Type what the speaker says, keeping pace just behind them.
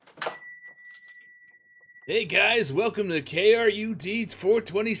Hey guys, welcome to KRUD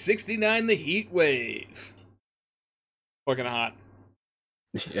 42069 The Heat Wave. Fucking hot.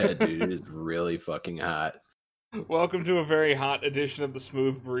 Yeah, dude, it is really fucking hot. Welcome to a very hot edition of the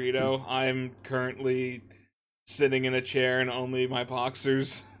Smooth Burrito. I'm currently sitting in a chair in only my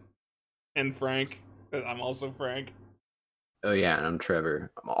boxers. And Frank. I'm also Frank. Oh yeah, and I'm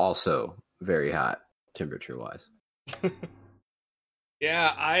Trevor. I'm also very hot, temperature-wise.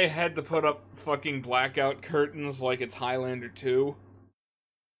 Yeah, I had to put up fucking blackout curtains like it's Highlander 2.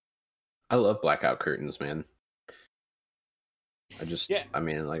 I love blackout curtains, man. Yeah. I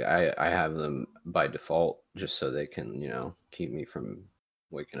mean, like, I have them by default just so they can, keep me from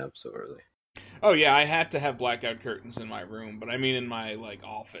waking up so early. Oh yeah, I had to have blackout curtains in my room, but I mean in my like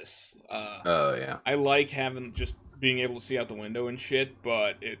office. Oh yeah. I like having just being able to see out the window and shit,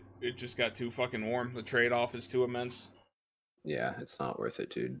 but it just got too fucking warm. The trade off is too immense. Yeah, it's not worth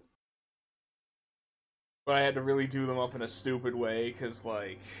it, dude. But I had to really do them up in a stupid way because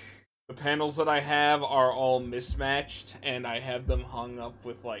like the panels that I have are all mismatched, and I have them hung up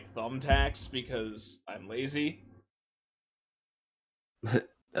with like thumbtacks because I'm lazy.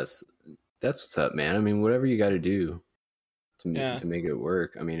 that's that's what's up, man. I mean, whatever you got to do Yeah, to make it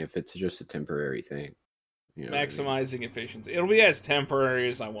work. I mean, if it's just a temporary thing, you know what I mean? maximizing efficiency. It'll be as temporary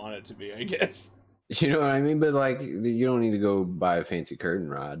as I want it to be, I guess. You know what I mean? But like, you don't need to go buy a fancy curtain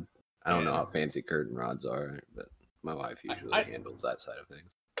rod. I don't know Yeah, how fancy curtain rods are, but my wife usually I handles that side of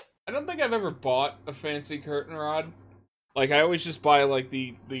things. I don't think I've ever bought a fancy curtain rod. Like I always just buy like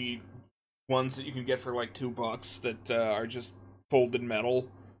the ones that you can get for like $2 that are just folded metal.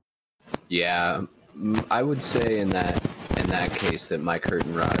 Yeah, I would say in that case that my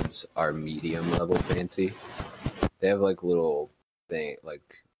curtain rods are medium level fancy. They have like little thing, like,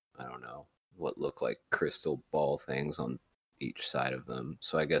 I don't know, what look like crystal ball things on each side of them.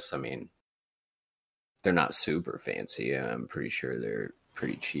 So I guess, I mean, they're not super fancy. I'm pretty sure they're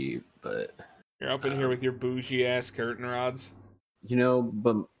pretty cheap, but You're up in here um, with your bougie ass curtain rods.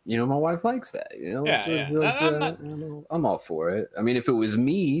 but my wife likes that. Yeah, yeah. I'm not. I'm all for it. I mean, if it was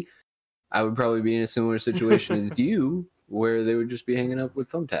me, I would probably be in a similar situation as you, where they would just be hanging up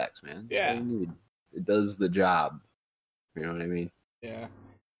with thumbtacks, man. That's all Yeah, you need. It does the job. You know what I mean? yeah.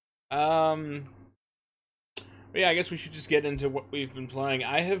 Um. But yeah, I guess we should just get into what we've been playing.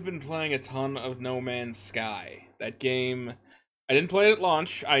 I have been playing a ton of No Man's Sky. That game, I didn't play it at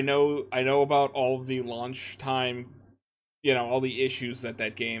launch. I know about all of the launch time, all the issues that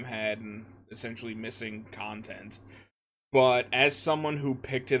that game had and essentially missing content. But as someone who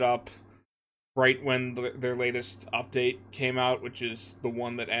picked it up right when their latest update came out, which is the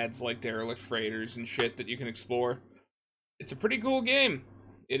one that adds like derelict freighters and shit that you can explore, it's a pretty cool game.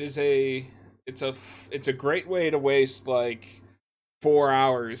 It is a it's a great way to waste like 4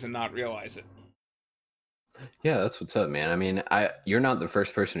 hours and not realize it. Yeah, that's what's up, man. I mean, you're not the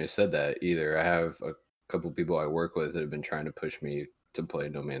first person who said that either. I have a couple people I work with that have been trying to push me to play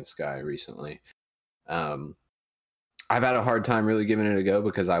No Man's Sky recently. Um, I've had a hard time really giving it a go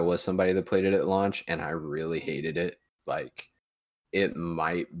because I was somebody that played it at launch and I really hated it. Like, it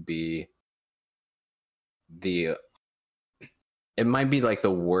might be the it might be like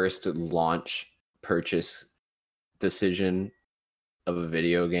the worst launch purchase decision of a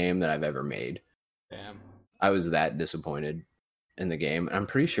video game that I've ever made. Damn. I was that disappointed in the game. I'm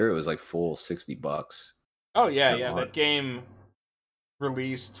pretty sure it was like full $60 Oh yeah, at yeah. That launch. game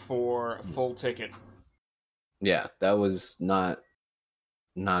released for a full ticket. Yeah, that was not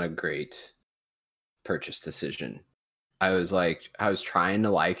a great purchase decision. I was trying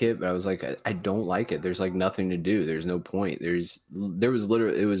to like it, but I was like, I don't like it. There's like nothing to do. There's no point. There was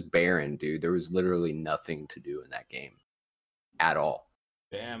literally, it was barren, dude. There was literally nothing to do in that game at all.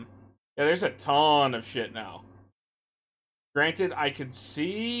 Damn. Yeah, there's a ton of shit now. Granted, I could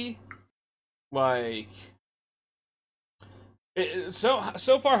see like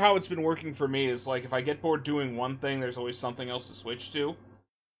so far how it's been working for me is like if I get bored doing one thing, there's always something else to switch to.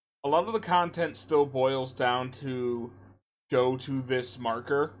 A lot of the content still boils down to go to this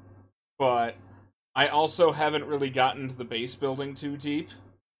marker, but I also haven't really gotten to the base building too deep.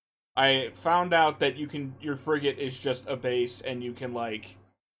 I found out that your frigate is just a base and you can like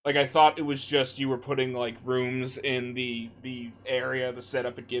I thought it was just you were putting like rooms in the area, the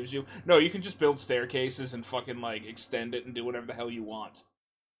setup it gives you. No, you can just build staircases and fucking like extend it and do whatever the hell you want.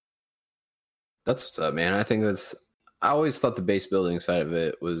 That's what's up, man. I always thought the base building side of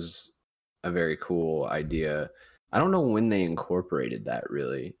it was a very cool idea. I don't know when they incorporated that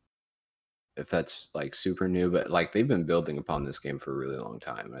really, if that's like super new, but like they've been building upon this game for a really long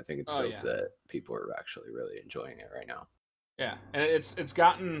time. I think it's Oh dope yeah. that people are actually really enjoying it right now. Yeah. And it's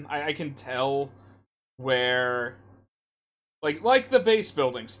gotten I can tell where like the base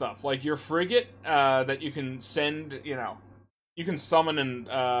building stuff, like your frigate that you can send, you can summon and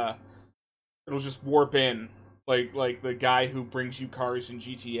it'll just warp in, like the guy who brings you cars in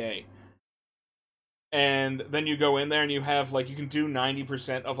GTA. And then you go in there and you have, like, you can do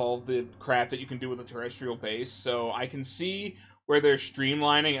 90% of all the crap that you can do with a terrestrial base. So I can see where they're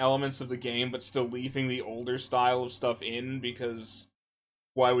streamlining elements of the game but still leaving the older style of stuff in, because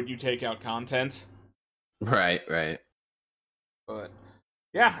why would you take out content? Right, right. But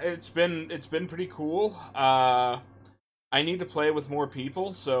yeah, it's been pretty cool. I need to play with more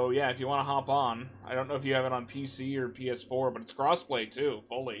people, so yeah, if you want to hop on. I don't know if you have it on PC or PS4, but it's crossplay too,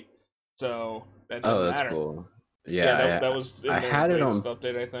 fully. So that Oh, doesn't that's matter. cool. Yeah, Yeah, that was in I the had it latest on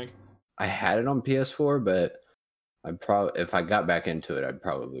update, I think. I had it on PS4, but I probably if I got back into it, I'd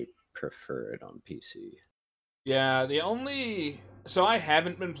probably prefer it on PC. Yeah, so I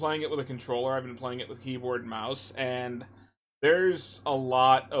haven't been playing it with a controller. I've been playing it with keyboard and mouse, and there's a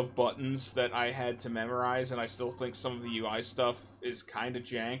lot of buttons that I had to memorize, and I still think some of the UI stuff is kind of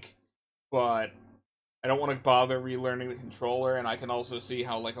jank, but I don't want to bother relearning the controller, and I can also see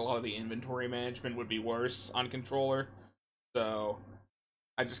how, like, a lot of the inventory management would be worse on controller. So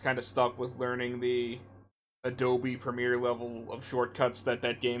I just kind of stuck with learning the Adobe Premiere level of shortcuts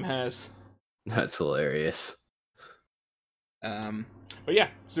that game has. That's hilarious. But yeah,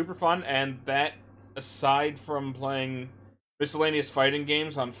 super fun, and that, aside from playing miscellaneous fighting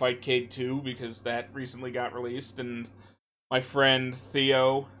games on Fightcade 2, because that recently got released, and my friend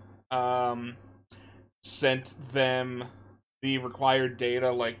Theo sent them the required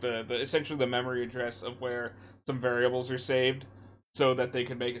data, like the essentially the memory address of where some variables are saved, so that they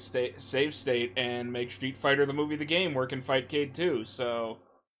could make a save state and make Street Fighter the movie the game work in Fightcade 2. So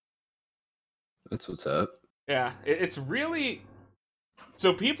That's what's up. yeah, it's really,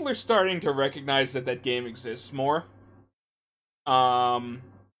 so people are starting to recognize that game exists more. Um,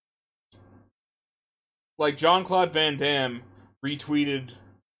 like Jean-Claude Van Damme retweeted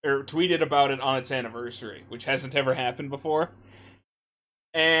or tweeted about it on its anniversary, which hasn't ever happened before.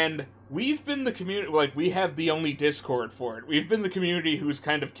 And we've been the community, like, we have the only Discord for it. We've been the community who's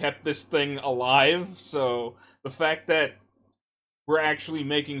kind of kept this thing alive, so the fact that we're actually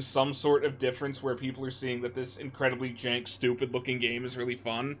making some sort of difference where people are seeing that this incredibly jank, stupid-looking game is really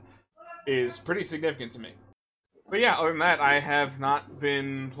fun is pretty significant to me. But yeah, other than that, I have not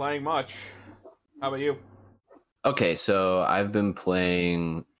been playing much. How about you? Okay, so I've been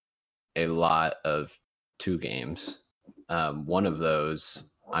playing a lot of two games. One of those,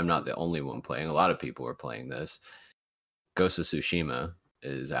 I'm not the only one playing. A lot of people are playing this. Ghost of Tsushima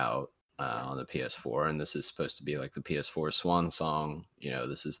is out on the PS4, and this is supposed to be like the PS4 swan song. You know,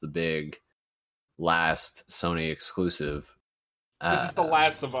 this is the big last Sony exclusive. This is The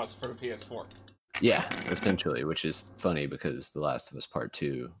Last of Us for the PS4. Yeah, essentially, which is funny because The Last of Us Part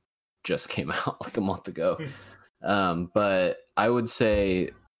 2 just came out like a month ago. But I would say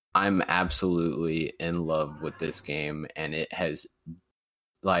I'm absolutely in love with this game, and it has,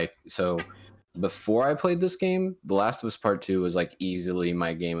 like, so before I played this game, The Last of Us Part 2 was like easily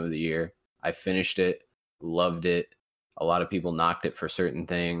my game of the year. I finished it, loved it. A lot of people knocked it for certain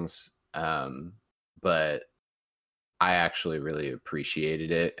things, but I actually really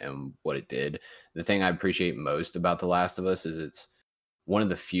appreciated it and what it did. The thing I appreciate most about The Last of Us is it's one of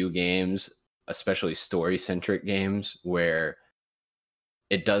the few games, especially story-centric games, where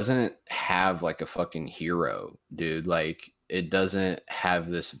it doesn't have like a fucking hero, dude. Like, it doesn't have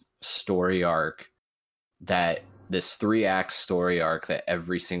this story arc, that this 3-act story arc that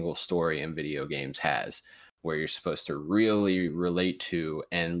every single story in video games has, where you're supposed to really relate to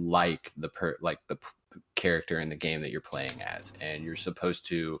and like the character in the game that you're playing as, and you're supposed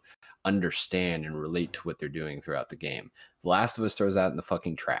to understand and relate to what they're doing throughout the game. The Last of Us throws that in the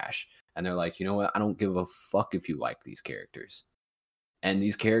fucking trash, and they're like, you know what? I don't give a fuck if you like these characters. And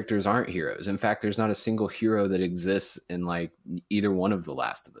these characters aren't heroes. In fact, there's not a single hero that exists in like either one of the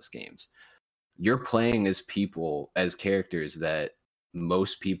Last of Us games. You're playing as people, as characters that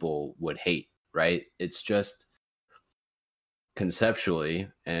most people would hate, right? It's just conceptually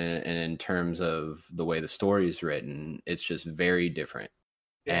and in terms of the way the story is written, it's just very different.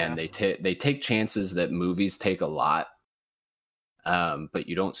 Yeah. And they take chances that movies take a lot, but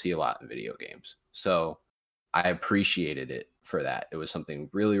you don't see a lot in video games. So I appreciated it for that. It was something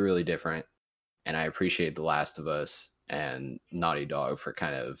really, really different, and I appreciate The Last of Us and Naughty Dog for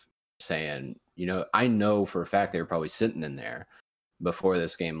kind of saying, you know, I know for a fact they were probably sitting in there before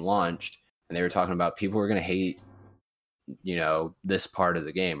this game launched, and they were talking about people were going to hate, you know, this part of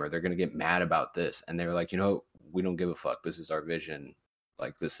the game, or they're going to get mad about this, and they were like, you know, we don't give a fuck. This is our vision.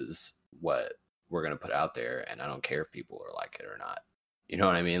 Like, this is what we're gonna put out there, and I don't care if people are like it or not. You know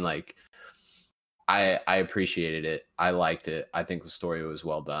what I mean? Like, I appreciated it. I liked it. I think the story was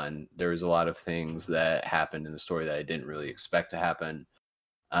well done. There was a lot of things that happened in the story that I didn't really expect to happen.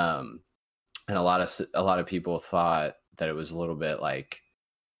 And a lot of people thought that it was a little bit like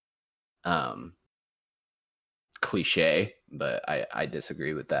cliche, but I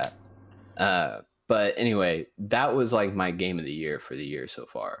disagree with that. But anyway, that was like my game of the year for the year so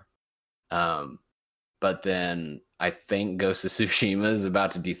far. But then I think Ghost of Tsushima is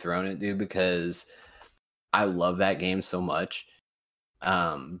about to dethrone it, dude, because I love that game so much.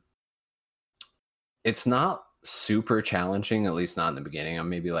 It's not super challenging, at least not in the beginning. I'm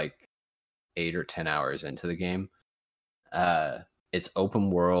maybe like 8 or 10 hours into the game. It's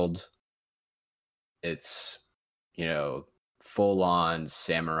open world. It's, full on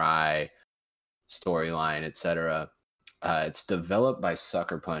samurai storyline, etc. It's developed by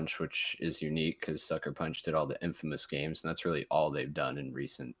Sucker Punch, which is unique because Sucker Punch did all the Infamous games, and that's really all they've done in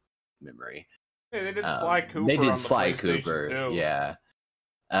recent memory. Hey, they did Sly Cooper. They did on the Sly PlayStation Cooper, too. yeah.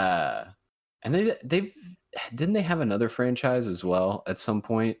 And they've didn't they have another franchise as well at some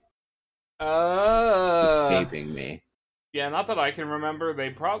point? It's escaping me. Yeah, not that I can remember.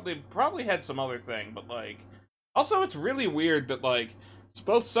 They probably had some other thing, but like, also it's really weird that like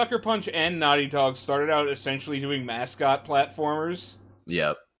both Sucker Punch and Naughty Dog started out essentially doing mascot platformers.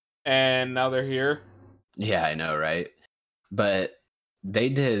 Yep. And now they're here. Yeah, I know, right? But they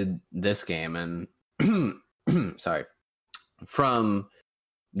did this game, and sorry, from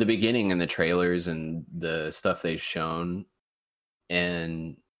the beginning and the trailers and the stuff they've shown,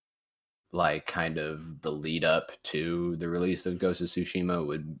 and like kind of the lead up to the release of Ghost of Tsushima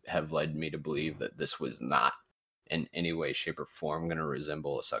would have led me to believe that this was not in any way, shape, or form going to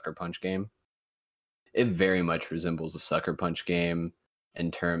resemble a Sucker Punch game. It very much resembles a Sucker Punch game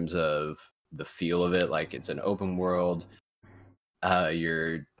in terms of the feel of it. Like, it's an open world.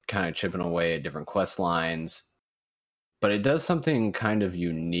 You're kind of chipping away at different quest lines, but it does something kind of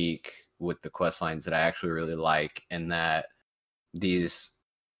unique with the quest lines that I actually really like, in that these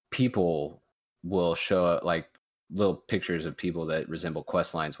people will show up, like little pictures of people that resemble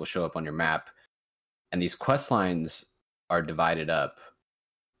quest lines will show up on your map, and these quest lines are divided up.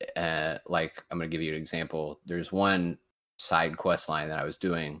 Like, I'm going to give you an example. There's one side quest line that I was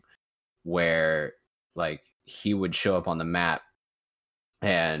doing where like he would show up on the map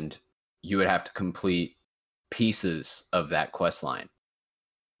and you would have to complete pieces of that quest line,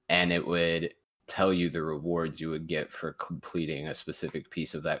 and it would tell you the rewards you would get for completing a specific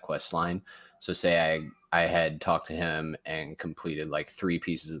piece of that quest line. So say I had talked to him and completed like 3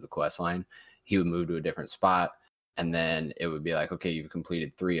 pieces of the quest line, he would move to a different spot, and then it would be like, okay, you've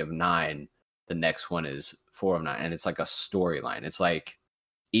completed 3 of 9, the next one is 4 of 9, and it's like a storyline. It's like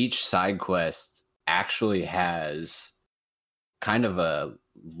each side quest actually has kind of a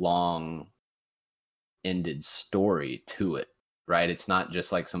long ended story to it, right? It's not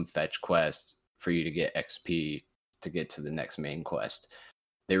just like some fetch quest for you to get XP to get to the next main quest.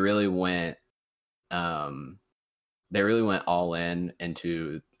 They really went all in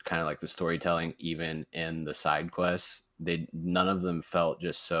into kind of like the storytelling, even in the side quests. None of them felt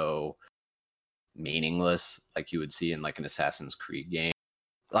just so meaningless like you would see in like an Assassin's Creed game.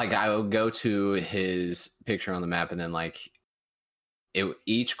 Like, I would go to his picture on the map, and then like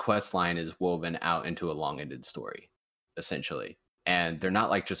each quest line is woven out into a long-ended story, essentially. And they're not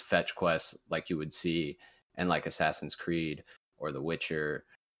like just fetch quests like you would see in like Assassin's Creed or The Witcher.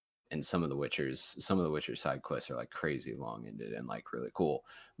 And some of the Witcher side quests are like crazy long-ended and like really cool.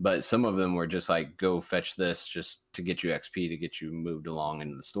 But some of them were just like, go fetch this just to get you XP, to get you moved along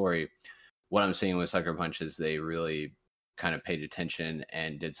into the story. What I'm seeing with Sucker Punch is they really kind of paid attention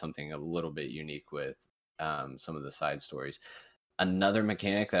and did something a little bit unique with some of the side stories. Another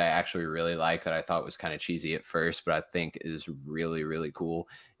mechanic that I actually really like, that I thought was kind of cheesy at first, but I think is really, really cool,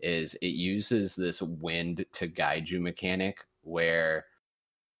 is it uses this wind to guide you mechanic where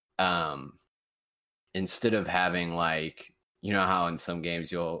instead of having like, you know how in some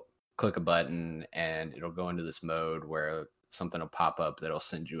games you'll click a button and it'll go into this mode where something will pop up that'll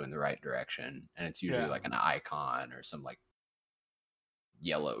send you in the right direction, and it's usually like an icon or some like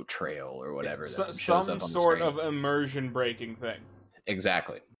yellow trail or whatever that shows up on the sort screen. of immersion breaking thing.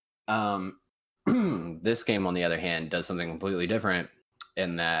 Exactly. This game, on the other hand, does something completely different,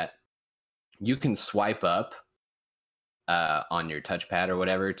 in that you can swipe up on your touchpad or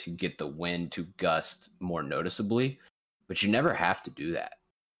whatever to get the wind to gust more noticeably, but you never have to do that.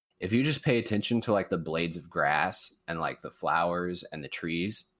 If you just pay attention to like the blades of grass and like the flowers and the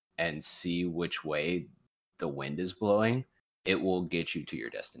trees and see which way the wind is blowing, it will get you to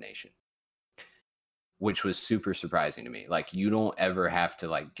your destination. which was super surprising to me. Like, you don't ever have to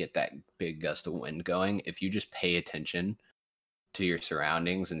like get that big gust of wind going. If you just pay attention to your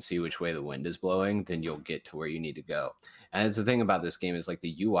surroundings and see which way the wind is blowing, then you'll get to where you need to go. And it's the thing about this game is like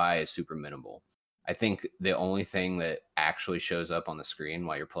the UI is super minimal. I think the only thing that actually shows up on the screen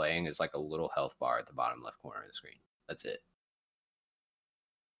while you're playing is like a little health bar at the bottom left corner of the screen. That's it.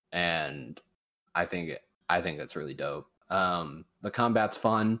 And I think that's really dope. The combat's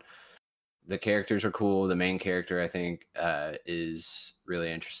fun. The characters are cool. The main character, I think, is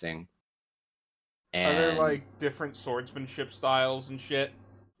really interesting. And are there like different swordsmanship styles and shit?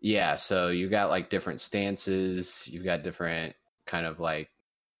 Yeah, so you got like different stances. You've got different kind of like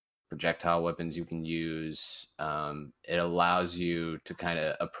projectile weapons you can use. It allows you to kind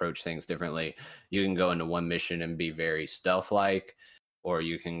of approach things differently. You can go into one mission and be very stealth-like, or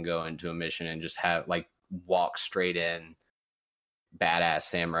you can go into a mission and just have like walk straight in, badass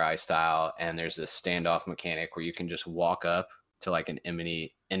samurai style. And there's a standoff mechanic where you can just walk up to like an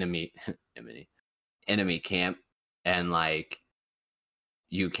enemy camp, and like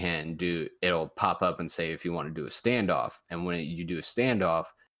you can it'll pop up and say if you want to do a standoff. And when you do a standoff,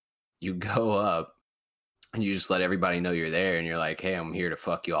 you go up and you just let everybody know you're there, and you're like, hey, I'm here to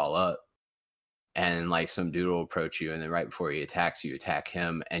fuck you all up. And like some dude will approach you, and then right before he attacks you, attack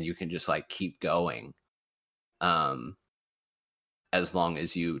him, and you can just like keep going. As long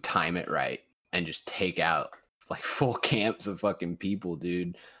as you time it right and just take out like full camps of fucking people,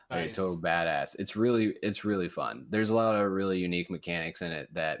 dude. Like a total badass. It's really fun. There's a lot of really unique mechanics in it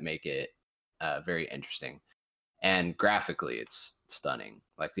that make it very interesting. And graphically, it's stunning.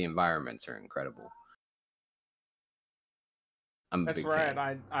 Like the environments are incredible. That's right.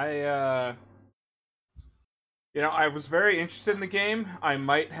 Fan. I I was very interested in the game. I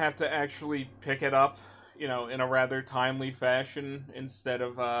might have to actually pick it up, in a rather timely fashion instead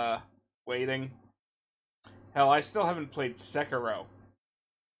of waiting. Hell, I still haven't played Sekiro.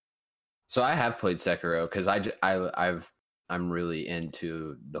 So I have played Sekiro because I'm really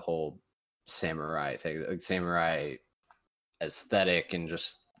into the whole samurai thing, like samurai aesthetic and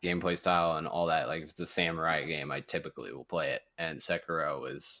just gameplay style and all that. Like if it's a samurai game, I typically will play it. And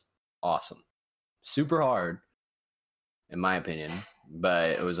Sekiro is awesome, super hard, in my opinion,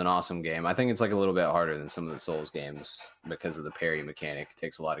 but it was an awesome game. I think it's like a little bit harder than some of the Souls games because of the parry mechanic. It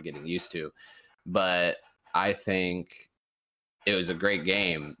takes a lot of getting used to, but I think it was a great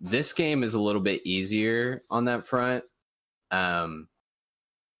game. This game is a little bit easier on that front. The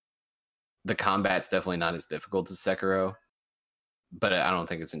combat's definitely not as difficult as Sekiro, but I don't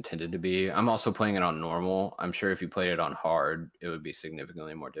think it's intended to be. I'm also playing it on normal. I'm sure if you played it on hard, it would be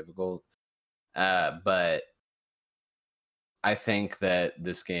significantly more difficult. But I think that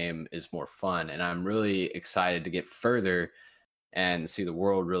this game is more fun, and I'm really excited to get further and see the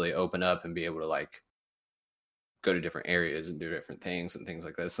world really open up and be able to like go to different areas and do different things and things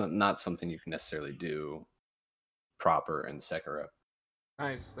like that. It's not something you can necessarily do proper in Sekiro.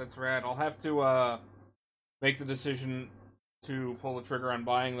 Nice, that's rad. I'll have to make the decision to pull the trigger on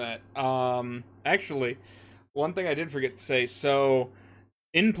buying that. Actually, one thing I did forget to say, so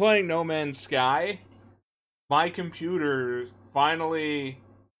in playing No Man's Sky, my computer finally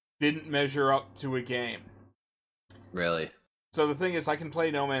didn't measure up to a game. Really? So the thing is, I can play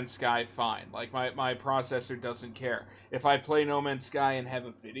No Man's Sky fine. Like, my processor doesn't care. If I play No Man's Sky and have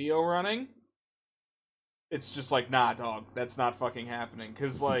a video running, it's just like, nah, dog, that's not fucking happening.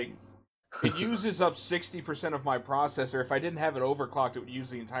 Because, like, it uses up 60% of my processor. If I didn't have it overclocked, it would use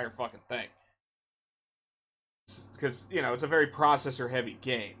the entire fucking thing. Because, it's a very processor-heavy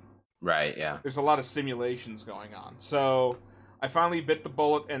game. Right, yeah. There's a lot of simulations going on. So I finally bit the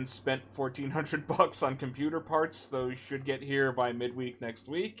bullet and spent $1,400 on computer parts. Those should get here by midweek next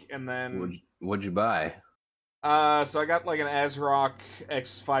week, and then what'd you buy? So I got like an ASRock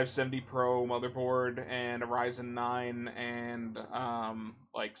X570 Pro motherboard and a Ryzen 9 and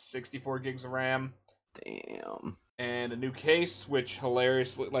like 64 gigs of RAM. Damn. And a new case, which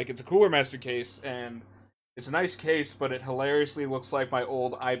hilariously, like, it's a Cooler Master case, and it's a nice case, but it hilariously looks like my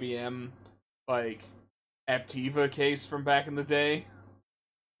old IBM like Aptiva case from back in the day.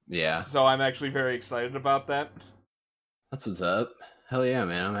 Yeah. So I'm actually very excited about that. That's what's up. Hell yeah,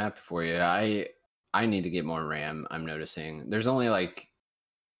 man. I'm happy for you. I need to get more RAM, I'm noticing. There's only like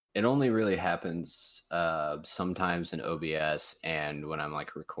it only really happens sometimes in OBS and when I'm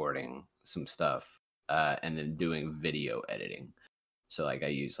like recording some stuff and then doing video editing. So like I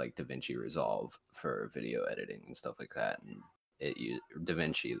use like DaVinci Resolve for video editing and stuff like that, and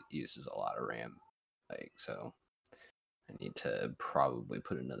DaVinci uses a lot of RAM. Like, so I need to probably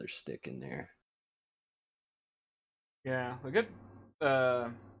put another stick in there. Yeah, the good.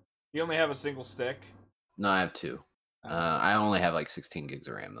 You only have a single stick. No, I have 2. I only have like 16 gigs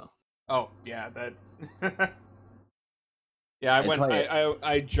of RAM though. Oh yeah, that. Yeah, It's like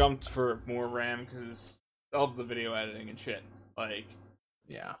I jumped for more RAM because of the video editing and shit. Like,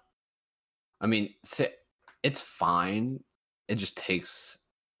 yeah. I mean, it's fine. It just takes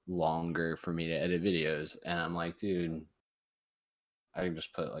longer for me to edit videos, and I'm like, dude, I can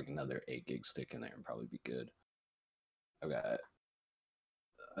just put like another 8 gig stick in there and probably be good. I've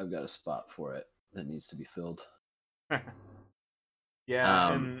got a spot for it that needs to be filled.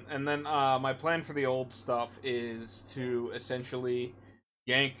 yeah, and then my plan for the old stuff is to essentially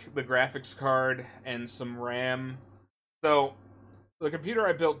yank the graphics card and some RAM. So the computer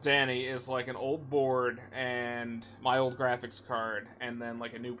I built Danny is like an old board and my old graphics card and then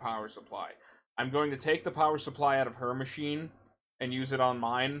like a new power supply. I'm going to take the power supply out of her machine and use it on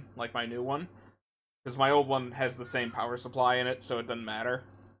mine, like my new one, because my old one has the same power supply in it, so it doesn't matter.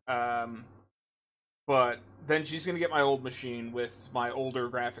 But then she's gonna get my old machine with my older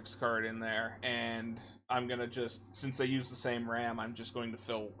graphics card in there, and I'm gonna just, since they use the same RAM, I'm just going to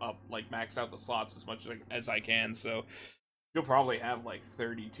fill up, like max out the slots as much as I can. So you'll probably have like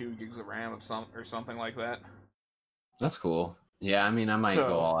 32 gigs of RAM of something like that. That's cool. Yeah, I mean, I might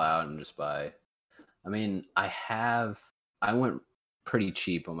go all out and just buy. I mean, I went pretty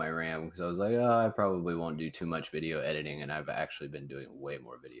cheap on my RAM because I was like, oh, I probably won't do too much video editing, and I've actually been doing way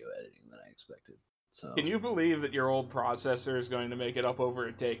more video editing than I expected. So, can you believe that your old processor is going to make it up over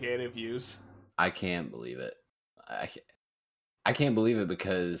a decade of use? I can't believe it. I can't believe it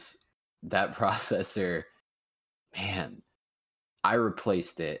because that processor, man, I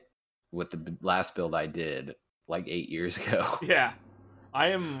replaced it with the last build I did like 8 years ago. Yeah,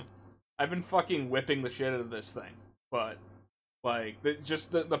 I've been fucking whipping the shit out of this thing, but like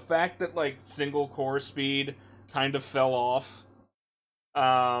the fact that like single core speed kind of fell off,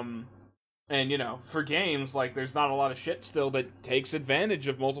 and you know, for games like there's not a lot of shit still that takes advantage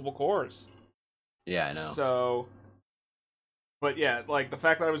of multiple cores. Yeah, I know. So, but yeah, like the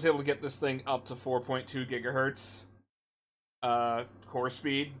fact that I was able to get this thing up to 4.2 gigahertz core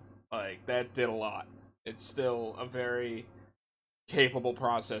speed, like that did a lot. It's still a very capable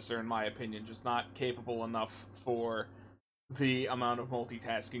processor in my opinion, just not capable enough for the amount of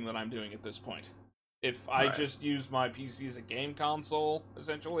multitasking that I'm doing at this point. If I just use my PC as a game console,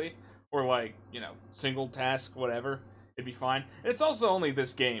 essentially, or like, you know, single task, whatever, it'd be fine. And it's also only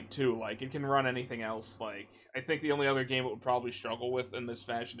this game, too. Like, it can run anything else. Like, I think the only other game it would probably struggle with in this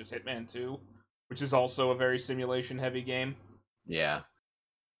fashion is Hitman 2, which is also a very simulation-heavy game. Yeah.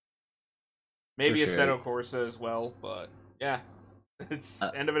 Maybe Assetto Corsa as well, but yeah, it's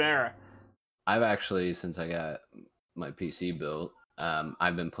end of an era. I've actually, since I got my PC built,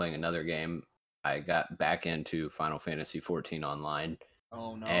 I've been playing another game. I got back into Final Fantasy XIV Online.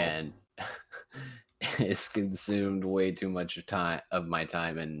 Oh no! And it's consumed way too much of my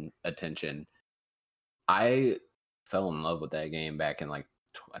time and attention. I fell in love with that game back in like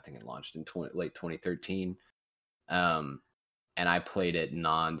I think it launched in late 2013, and I played it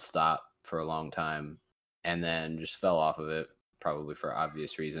nonstop for a long time, and then just fell off of it, probably for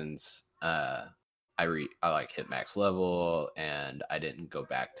obvious reasons. I like hit max level, and I didn't go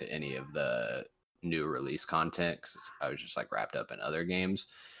back to any of the new release content because I was just like wrapped up in other games.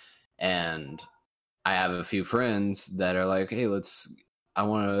 And I have a few friends that are like, hey, I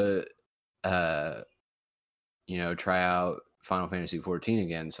want to try out Final Fantasy 14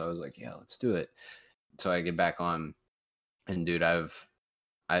 again. So I was like, yeah, let's do it. So I get back on, and dude,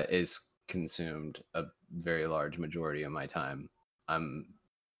 it's consumed a very large majority of my time.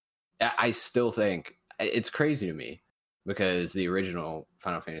 I still think it's crazy to me because the original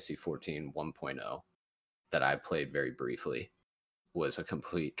Final Fantasy 14 1.0 that I played very briefly was a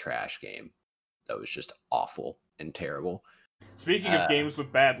complete trash game that was just awful and terrible. Speaking of games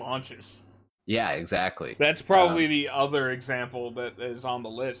with bad launches. Yeah, exactly. That's probably the other example that is on the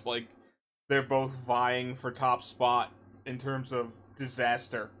list. Like, they're both vying for top spot in terms of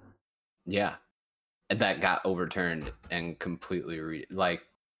disaster. Yeah. That got overturned and completely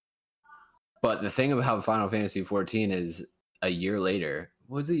but the thing about Final Fantasy 14 is a year later,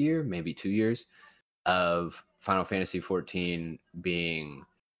 was it a year? Maybe 2 years of Final Fantasy 14 being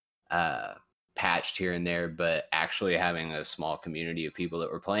patched here and there, but actually having a small community of people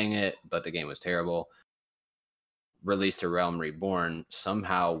that were playing it, but the game was terrible. Released A Realm Reborn,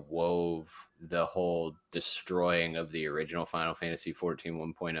 somehow wove the whole destroying of the original Final Fantasy 14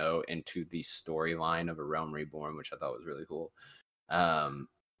 1.0 into the storyline of A Realm Reborn, which I thought was really cool.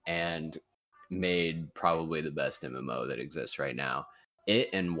 And made probably the best MMO that exists right now. It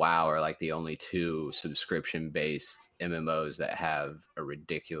and WoW are like the only two subscription-based MMOs that have a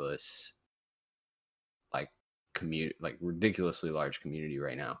ridiculous like ridiculously large community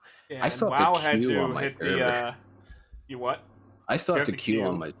right now. Yeah, I and still have WoW to had queue to on my hit server. the you what? I still You have to queue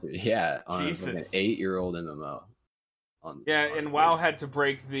on my on like an Jesus. 8-year-old MMO. Yeah, and WoW had to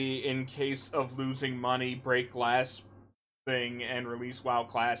break the in case of losing money, break glass thing and release WoW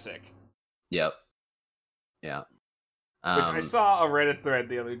Classic. Yep. Yeah. Which I saw a Reddit thread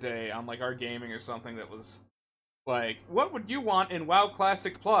the other day on like our gaming or something that was like, what would you want in WoW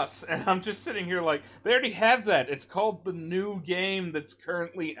Classic Plus? And I'm just sitting here like, they already have that. It's called the new game that's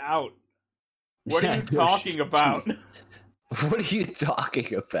currently out. What are you talking about? What are you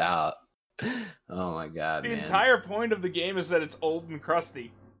talking about? Oh my god, The man. entire point of the game is that it's old and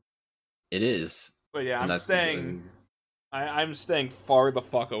crusty. It is. But yeah, I'm staying far the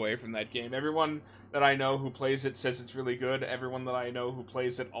fuck away from that game. Everyone that I know who plays it says it's really good. Everyone that I know who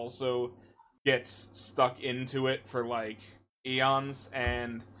plays it also gets stuck into it for like eons.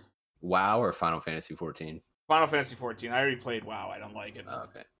 And WoW or Final Fantasy 14? Final Fantasy 14. I already played WoW. I don't like it. Oh,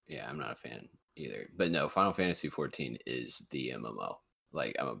 okay. Yeah, I'm not a fan either. But no, Final Fantasy 14 is the MMO.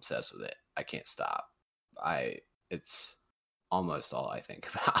 Like, I'm obsessed with it. I can't stop. It's almost all I think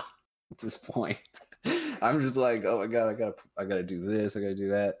about at this point. I'm just like, oh my god, I gotta do this, I gotta do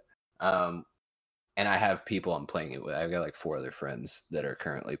that. And I have people I'm playing it with. I've got like 4 other friends that are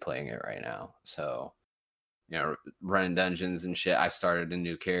currently playing it right now. So, you know, running dungeons and shit. I started a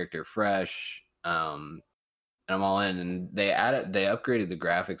new character fresh. And I'm all in. And they upgraded the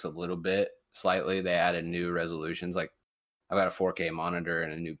graphics a little bit, slightly. They added new resolutions. Like, I've got a 4K monitor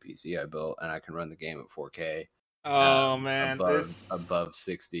and a new PC I built, and I can run the game at 4K. Oh man, above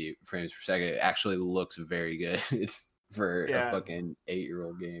 60 frames per second. It actually looks very good. It's for a fucking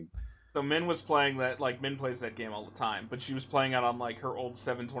 8-year-old game. So Min was playing that, like, Min plays that game all the time, but she was playing it on like her old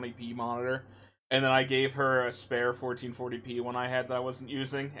 720p monitor, and then I gave her a spare 1440p one I had that I wasn't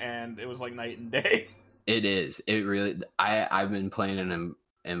using, and it was like night and day. It is. It really. I've been playing it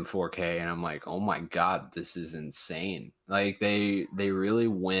in 4K, and I'm like, oh my god, this is insane. Like they really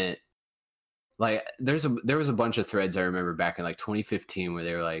went. Like there was a bunch of threads I remember back in like 2015 where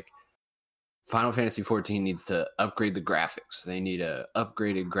they were like, Final Fantasy 14 needs to upgrade the graphics. They need a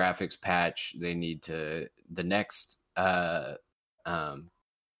upgraded graphics patch. They need the next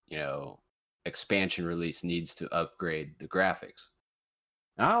expansion release needs to upgrade the graphics.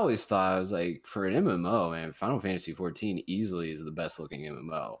 And I always thought, I was like, for an MMO, man, Final Fantasy 14 easily is the best looking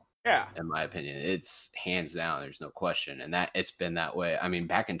MMO. Yeah. In my opinion. It's hands down, there's no question. And that it's been that way. I mean,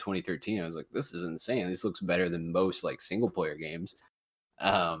 back in 2013, I was like, this is insane. This looks better than most like single player games.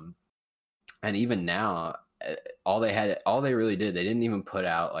 And even now, all they really did, they didn't even put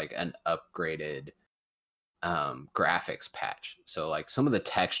out like an upgraded graphics patch. So like some of the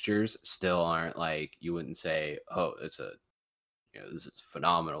textures still aren't like, you wouldn't say, oh, this is a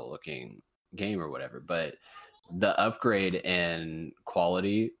phenomenal looking game or whatever. But the upgrade in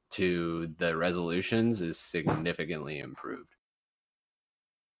quality to the resolutions is significantly improved.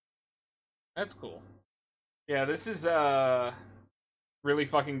 That's cool. Yeah, this is really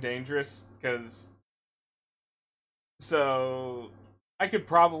fucking dangerous because I could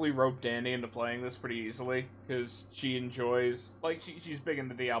probably rope Danny into playing this pretty easily because she enjoys, like, she's big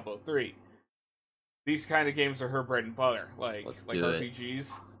into Diablo 3. These kind of games are her bread and butter, like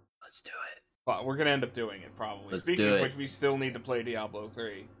RPGs. Let's do it. But we're gonna end up doing it probably. Speaking of which, we still need to play Diablo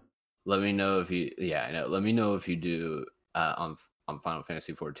 3. Let me know if you. Yeah, I know. Let me know if you do on Final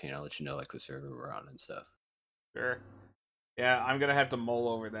Fantasy 14. I'll let you know like the server we're on and stuff. Sure. Yeah, I'm gonna have to mull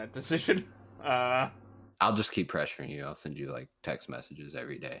over that decision. I'll just keep pressuring you. I'll send you like text messages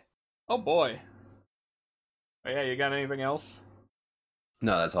every day. Oh boy. Oh, yeah, you got anything else?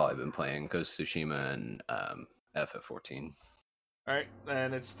 No, that's all I've been playing. Ghost of Tsushima and FF14. Alright,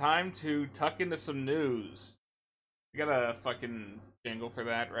 then it's time to tuck into some news. You got a fucking jingle for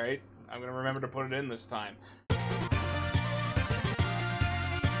that, right? I'm gonna remember to put it in this time.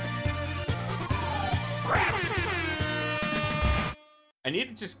 I need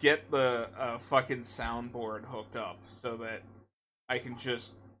to just get the fucking soundboard hooked up so that I can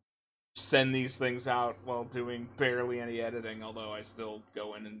just send these things out while doing barely any editing, although I still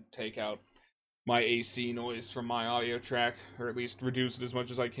go in and take out my AC noise from my audio track, or at least reduce it as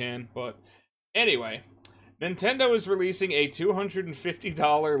much as I can. But anyway, Nintendo is releasing a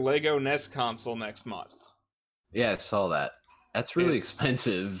 $250 Lego NES console next month. Yeah, I saw that. That's really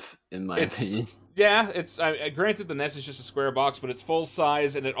expensive, in my opinion. Yeah, it's granted the NES is just a square box, but it's full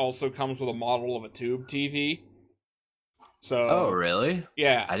size, and it also comes with a model of a tube TV. So, oh, really?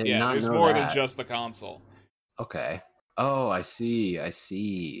 Yeah, I did not there's know more that. than just the console. Okay. Oh, I see.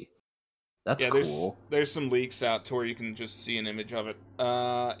 That's Yeah, cool. there's some leaks out to where you can just see an image of it.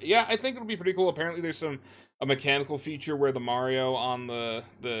 Yeah, I think it'll be pretty cool. Apparently, there's a mechanical feature where the Mario on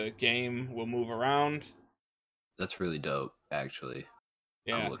the game will move around. That's really dope, actually.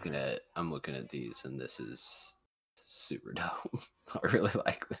 Yeah, I'm looking at these, and this is super dope. I really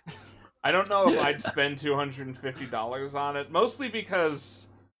like this. I don't know if I'd spend $250 on it, mostly because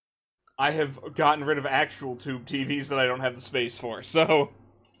I have gotten rid of actual tube TVs that I don't have the space for. So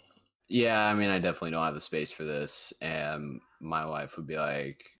Yeah, I mean, I definitely don't have the space for this, and my wife would be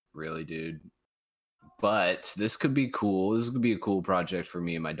like, "Really, dude?" But this could be cool. This could be a cool project for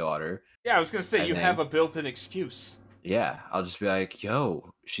me and my daughter. yeah, I was gonna say I you have think. a built-in excuse. Yeah, I'll just be like,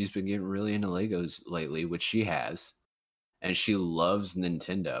 "Yo, she's been getting really into Legos lately," which she has, and she loves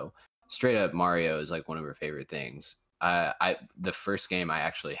Nintendo. Straight up, Mario is like one of her favorite things. I the first game I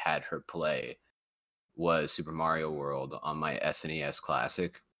actually had her play was Super Mario World on my SNES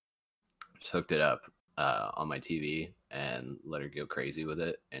Classic. Just hooked it up on my TV and let her go crazy with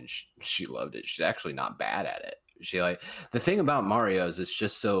it, and she loved it. She's actually not bad at it. She like the thing about Mario is it's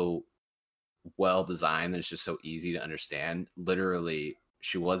just so well designed. It's just so easy to understand. Literally,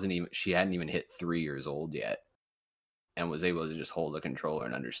 she hadn't even hit 3 years old yet, and was able to just hold the controller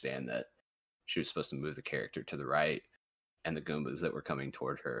and understand that she was supposed to move the character to the right, and the Goombas that were coming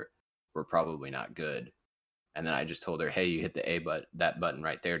toward her were probably not good. And then I just told her, "Hey, you hit the that button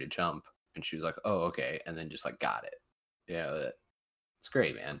right there to jump," and she was like, "Oh, okay," and then just like got it. Yeah, it's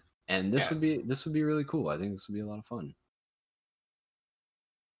great, man. And Yeah, this would be really cool. I think this would be a lot of fun.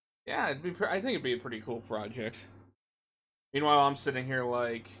 yeah, I think it'd be a pretty cool project. Meanwhile, I'm sitting here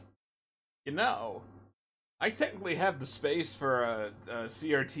like, you know, I technically have the space for a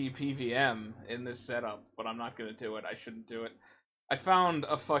CRT PVM in this setup, but I'm not gonna do it. I shouldn't do it. I found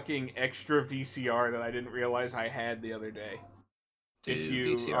a fucking extra VCR that I didn't realize I had the other day. If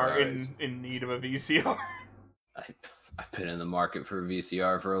Dude, you are VCRs. in need of a VCR, I, I've been in the market for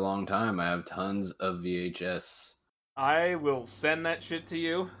VCR for a long time. I have tons of VHS. I will send that shit to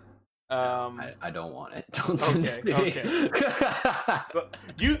you. No, Um, I don't want it. Don't send it to okay. me. But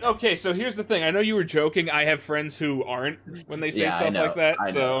you okay? So here's the thing. I know you were joking. I have friends who aren't when they say Yeah, I stuff know. like that.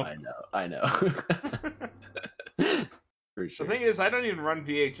 I So know. I know. For the sure. thing is, I don't even run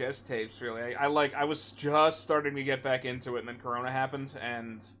VHS tapes really. I was just starting to get back into it, and then Corona happened,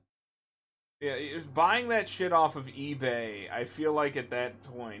 and yeah, buying that shit off of eBay. I feel like at that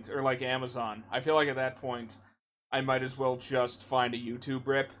point, or like Amazon, I feel like at that point, I might as well just find a YouTube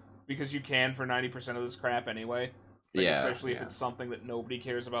rip because you can for 90% of this crap anyway. Like Yeah, especially if yeah. it's something that nobody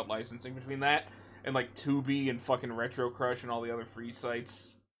cares about licensing between that and like Tubi and fucking Retro Crush and all the other free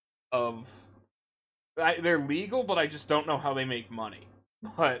sites of they're legal, but I just don't know how they make money.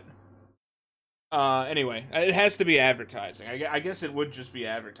 But anyway, it has to be advertising. I guess it would just be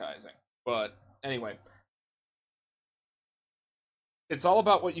advertising. But anyway, it's all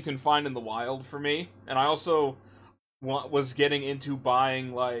about what you can find in the wild for me, and I also was getting into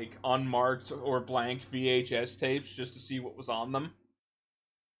buying like unmarked or blank VHS tapes just to see what was on them.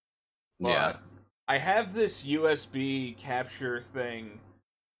 Yeah. But I have this USB capture thing.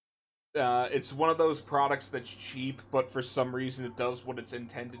 It's one of those products that's cheap, but for some reason it does what it's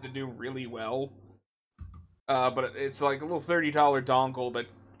intended to do really well. But it's like a little $30 dongle that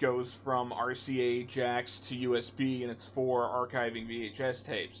goes from RCA jacks to USB, and it's for archiving VHS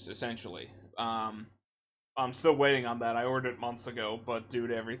tapes, essentially. I'm still waiting on that. I ordered it months ago, but due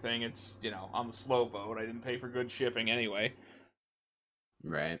to everything, it's, on the slow boat. I didn't pay for good shipping anyway.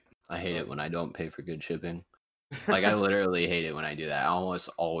 Right. I hate it when I don't pay for good shipping. Like I literally hate it when I do that. I almost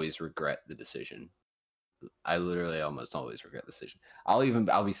always regret the decision. I literally almost always regret the decision.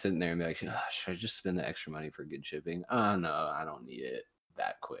 I'll be sitting there and be like, "Ugh, should I just spend the extra money for good shipping? Oh no, I don't need it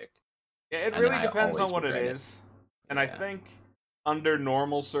that quick." Yeah, it And then really I depends on always what it regret it. is. And I Yeah. think under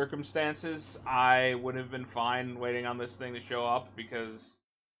normal circumstances, I would have been fine waiting on this thing to show up because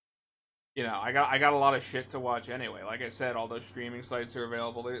I got a lot of shit to watch anyway. Like I said, all those streaming sites are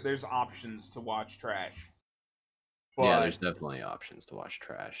available. There's options to watch trash. Yeah, But there's definitely options to watch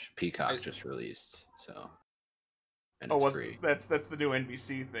trash. I, Peacock just released, so and oh, it's was free. that's the new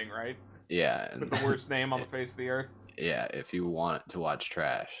NBC thing, right? Yeah, With and the worst name on the face of the earth. yeah, if you want to watch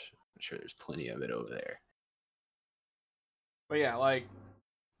trash, I'm sure there's plenty of it over there. But yeah, like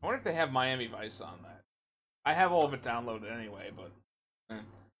I wonder if they have Miami Vice on that. I have all of it downloaded anyway, but.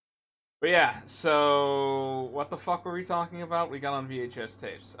 But yeah, so what the fuck were we talking about? We got on VHS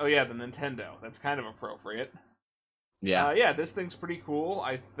tapes. Oh yeah, the Nintendo. That's kind of appropriate. Yeah, Yeah, this thing's pretty cool.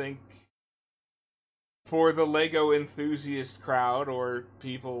 I think for the Lego enthusiast crowd or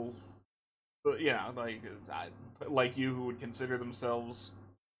people, like you who would consider themselves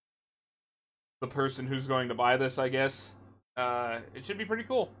the person who's going to buy this, I guess. It should be pretty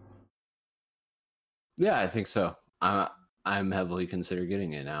cool. Yeah, I think so. I'm heavily consider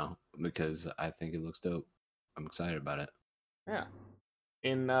getting it now because I think it looks dope. I'm excited about it. Yeah.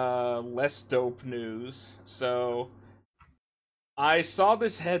 In less dope news, so I saw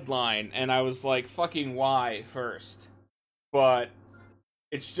this headline and I was like, fucking why first? But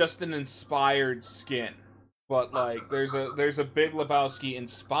it's just an inspired skin. But like there's a Big Lebowski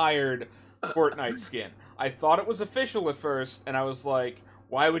inspired Fortnite skin. I thought it was official at first and I was like,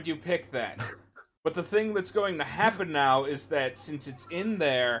 why would you pick that? But the thing that's going to happen now is that since it's in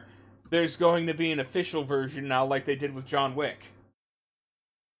there, there's going to be an official version now like they did with John Wick.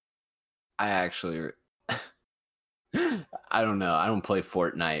 I actually I don't know. I don't play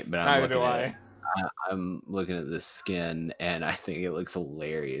Fortnite, but I'm looking at this skin and I think it looks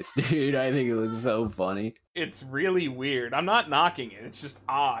hilarious, dude. I think it looks so funny. It's really weird. I'm not knocking it. It's just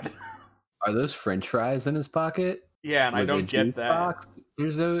odd. Are those French fries in his pocket? Yeah, and I don't get that. Box?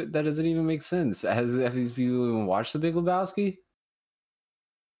 That doesn't even make sense. Have these people even watched The Big Lebowski?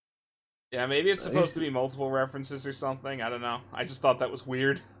 Yeah, maybe it's supposed to be multiple references or something. I don't know. I just thought that was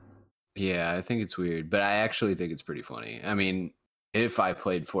weird. Yeah, I think it's weird, but I actually think it's pretty funny. I mean, if I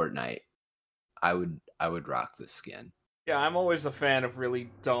played Fortnite, I would rock this skin. Yeah, I'm always a fan of really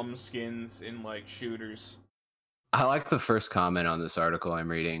dumb skins in like shooters. I like the first comment on this article I'm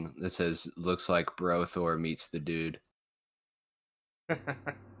reading that says, "Looks like Bro Thor meets the dude."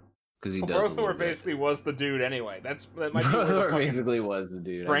 Because he does. Bro Thor basically was the dude anyway. That might be Bro where Thor basically was the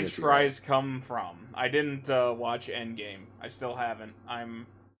dude. French fries come from. I didn't watch Endgame. I still haven't.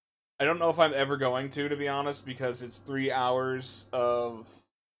 I don't know if I'm ever going to be honest, because it's 3 hours of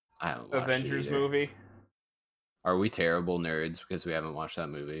Avengers movie. Are we terrible nerds because we haven't watched that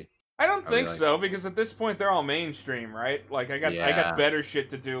movie? I don't think so, because at this point they're all mainstream, right? Like I got better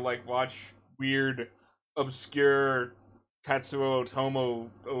shit to do, like watch weird, obscure Katsuo Otomo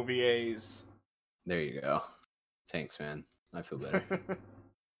OVAs. There you go. Thanks, man. I feel better.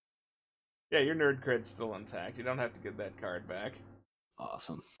 Yeah, your nerd cred's still intact. You don't have to get that card back.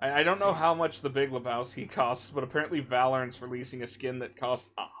 Awesome. I don't know how much the Big Lebowski costs, but apparently Valorant's releasing a skin that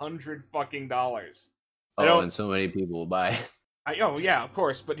costs $100 fucking. And so many people will buy it. Oh yeah, of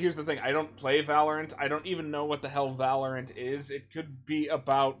course. But here's the thing: I don't play Valorant. I don't even know what the hell Valorant is. It could be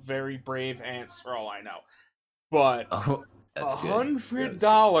about very brave ants, for all I know. But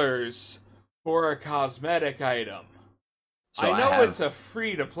 $100 for a cosmetic item. So I know it's a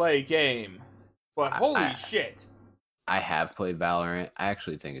free-to-play game, but holy shit! I have played Valorant. I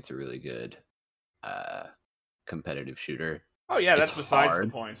actually think it's a really good competitive shooter. Oh yeah, that's besides the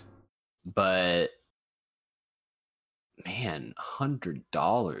point. But man, $100.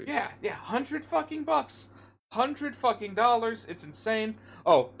 Yeah, $100 fucking bucks. $100 fucking dollars. It's insane.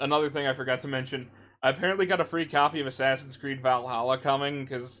 Oh, another thing I forgot to mention. I apparently got a free copy of Assassin's Creed Valhalla coming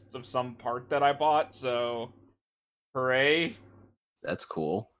because of some part that I bought. So, hooray! That's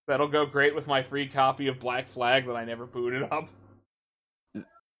cool. That'll go great with my free copy of Black Flag that I never booted up.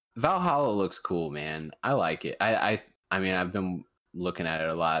 Valhalla looks cool, man. I like it. I mean, I've been looking at it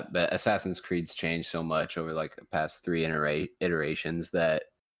a lot, but Assassin's Creed's changed so much over like the past 3 iterations that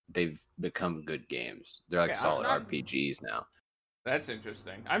they've become good games. They're like solid RPGs now. That's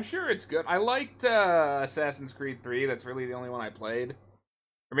interesting. I'm sure it's good. I liked Assassin's Creed 3. That's really the only one I played.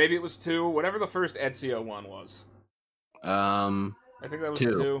 Or maybe it was 2. Whatever the first Ezio one was. I think that was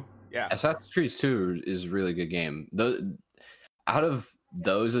 2. Yeah. Assassin's Creed 2 is a really good game. Out of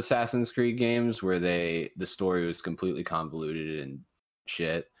those Assassin's Creed games where the story was completely convoluted and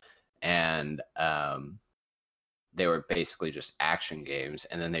shit, and they were basically just action games,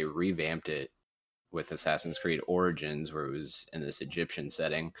 and then they revamped it with Assassin's Creed Origins, where it was in this Egyptian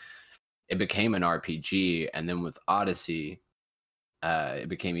setting. It became an RPG, and then with Odyssey, it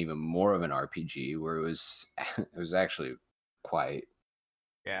became even more of an RPG, where it was actually quite.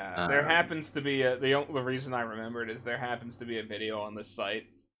 Yeah, there happens to be the reason I remember it is there happens to be a video on this site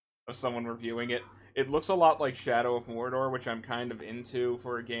of someone reviewing it. It looks a lot like Shadow of Mordor, which I'm kind of into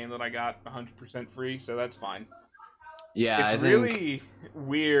for a game that I got 100% free, so that's fine. Yeah, it's really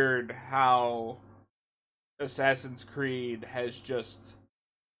weird how Assassin's Creed has just,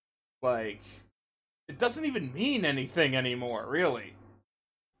 like, it doesn't even mean anything anymore, really.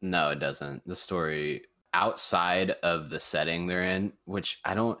 No, it doesn't. The story outside of the setting they're in, which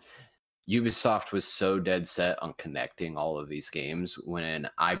Ubisoft was so dead set on connecting all of these games, when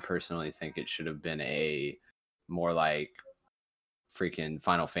I personally think it should have been a more like freaking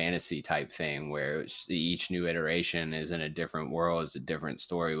Final Fantasy type thing, where each new iteration is in a different world, is a different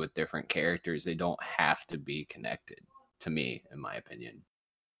story with different characters. They don't have to be connected, to me, in my opinion.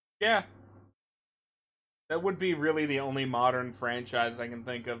 Yeah. That would be really the only modern franchise I can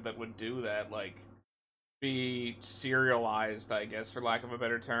think of that would do that, like, be serialized, I guess, for lack of a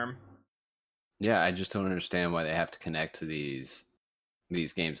better term. Yeah, I just don't understand why they have to connect to these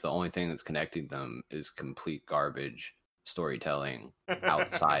games. The only thing that's connecting them is complete garbage storytelling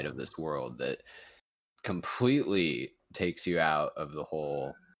outside of this world that completely takes you out of the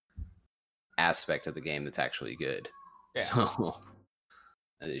whole aspect of the game that's actually good. Yeah. So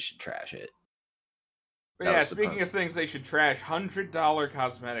they should trash it. But yeah, speaking of things they should trash, $100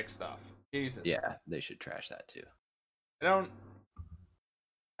 cosmetic stuff. Jesus. Yeah, they should trash that too. I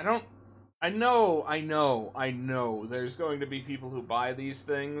know there's going to be people who buy these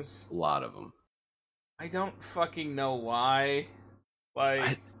things. A lot of them. I don't fucking know why.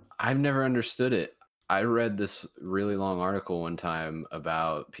 Like, I've never understood it. I read this really long article one time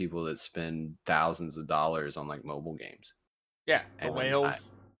about people that spend thousands of dollars on like mobile games. Yeah, the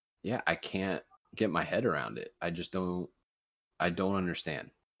whales. I can't get my head around it. I don't understand.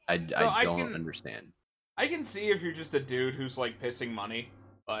 I don't understand. I can see if you're just a dude who's like pissing money.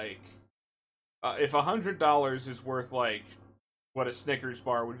 Like, if $100 is worth like what a Snickers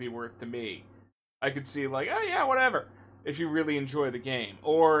bar would be worth to me, I could see like, oh yeah, whatever. If you really enjoy the game,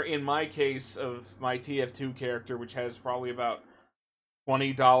 or in my case of my TF2 character, which has probably about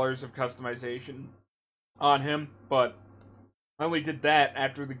 $20 of customization on him, but I only did that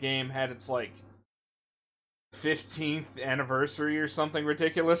after the game had its like 15th anniversary or something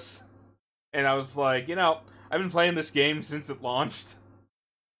ridiculous. And I was like, I've been playing this game since it launched,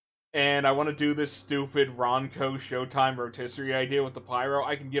 and I want to do this stupid Ronco Showtime rotisserie idea with the pyro.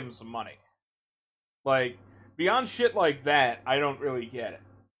 I can give him some money. Like, beyond shit like that, I don't really get it.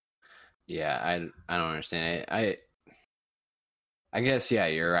 Yeah, I don't understand it. I guess, yeah,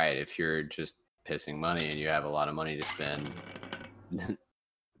 you're right. If you're just pissing money and you have a lot of money to spend,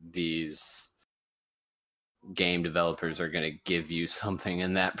 these game developers are going to give you something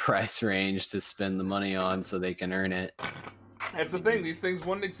in that price range to spend the money on so they can earn it. That's the thing. These things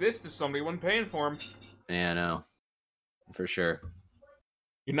wouldn't exist if somebody wasn't paying for them. Yeah, I know. For sure.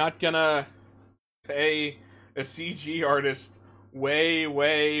 You're not gonna pay a CG artist way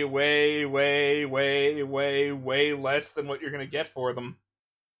less than what you're gonna get for them.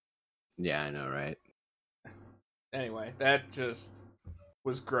 Yeah, I know, right? Anyway, that just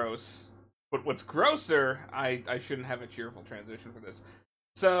was gross. But what's grosser, I shouldn't have a cheerful transition for this.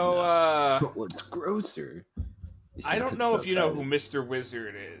 So, But what's grosser? I don't know if you know who Mr.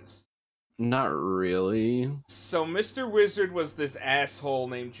 Wizard is. Not really. So Mr. Wizard was this asshole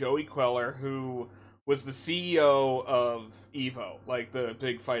named Joey Queller who was the CEO of EVO, like the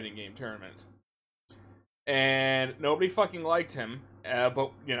big fighting game tournament. And nobody fucking liked him,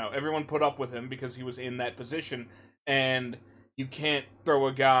 but, everyone put up with him because he was in that position, and you can't throw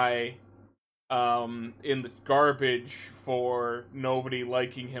a guy in the garbage for nobody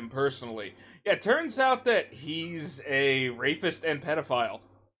liking him personally. Yeah, it turns out that he's a rapist and pedophile.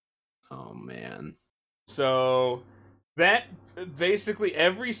 Oh, man. So, that, basically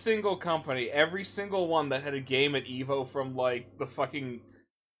every single company, every single one that had a game at EVO from, like, the fucking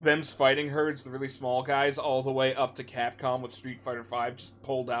Them's Fighting Herds, the really small guys, all the way up to Capcom with Street Fighter V, just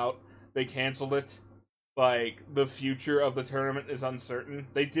pulled out. They canceled it. Like, the future of the tournament is uncertain.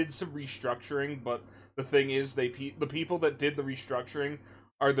 They did some restructuring, but the thing is, the people that did the restructuring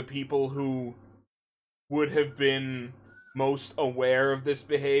are the people who would have been most aware of this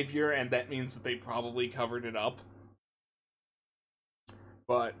behavior, and that means that they probably covered it up.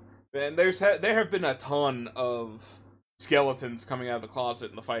 But then there have been a ton of skeletons coming out of the closet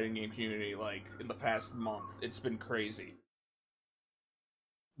in the fighting game community, like, in the past month. It's been crazy.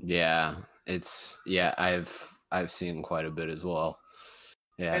 Yeah, I've seen quite a bit as well.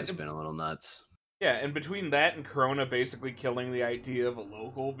 Yeah, it's been a little nuts. Yeah, and between that and Corona basically killing the idea of a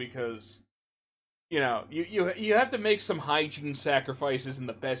local, because you have to make some hygiene sacrifices in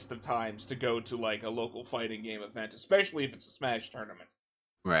the best of times to go to like a local fighting game event, especially if it's a Smash tournament.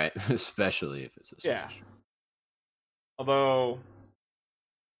 Right, especially if it's a Smash. Yeah. Although,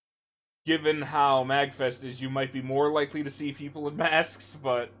 given how MagFest is, you might be more likely to see people in masks,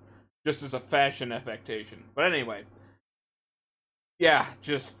 but just as a fashion affectation. But anyway, yeah,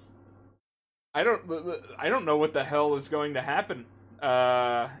 just I don't know what the hell is going to happen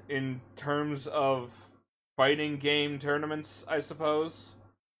in terms of fighting game tournaments, I suppose.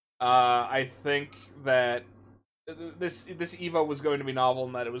 I think that this EVO was going to be novel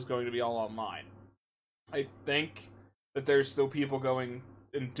in that it was going to be all online. I think that there's still people going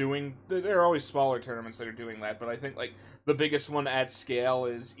and doing. There are always smaller tournaments that are doing that, but I think like the biggest one at scale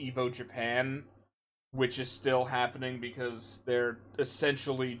is EVO Japan, which is still happening because they're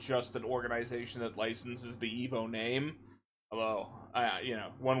essentially just an organization that licenses the Evo name. Although,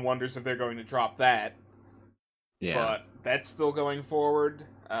 one wonders if they're going to drop that. Yeah. But that's still going forward.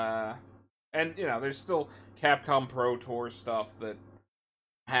 And, there's still Capcom Pro Tour stuff that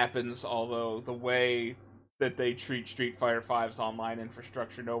happens, although the way that they treat Street Fighter V's online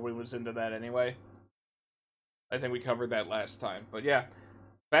infrastructure, nobody was into that anyway. I think we covered that last time. But yeah,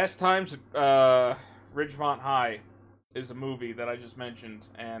 Fast Times at Ridgemont High is a movie that I just mentioned,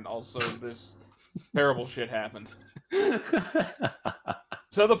 and also this terrible shit happened.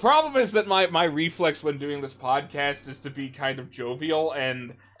 So the problem is that my reflex when doing this podcast is to be kind of jovial,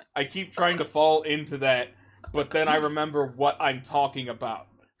 and I keep trying to fall into that, but then I remember what I'm talking about.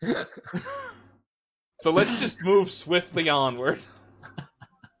 So let's just move swiftly onward.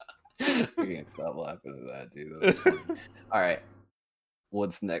 I can't stop laughing at that, dude. Alright.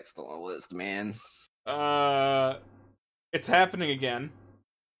 What's next on the list, man? It's happening again.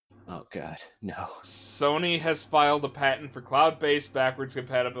 Oh god, no. Sony has filed a patent for cloud-based backwards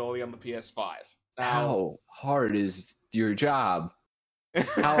compatibility on the PS5. Now, how hard is your job?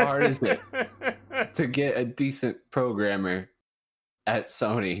 How hard is it to get a decent programmer at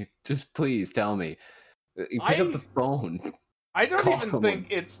Sony? Just please tell me. You pick up the phone. I don't even think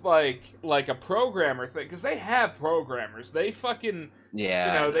it's like a programmer thing, because they have programmers. They fucking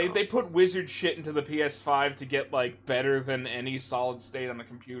they put wizard shit into the PS5 to get like better than any solid state on the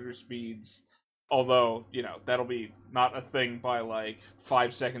computer speeds. Although, that'll be not a thing by like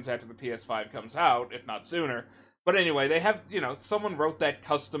 5 seconds after the PS5 comes out, if not sooner. But anyway, they have, someone wrote that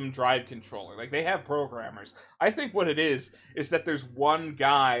custom drive controller. Like, they have programmers. I think what it is that there's one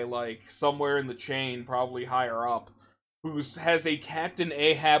guy, like, somewhere in the chain, probably higher up, who has a Captain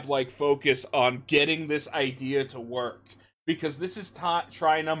Ahab-like focus on getting this idea to work. Because this is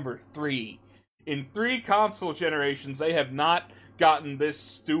try number 3. In 3 console generations, they have not gotten this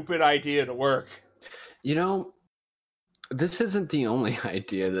stupid idea to work. This isn't the only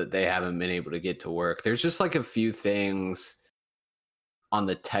idea that they haven't been able to get to work. There's just like a few things on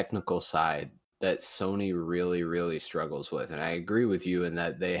the technical side that Sony really, really struggles with. And I agree with you in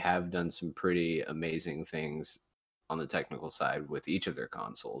that they have done some pretty amazing things on the technical side with each of their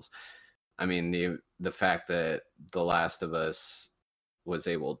consoles. I mean, the fact that The Last of Us was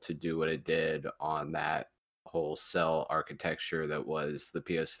able to do what it did on that whole cell architecture that was the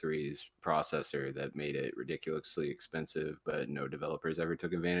PS3's processor that made it ridiculously expensive, but no developers ever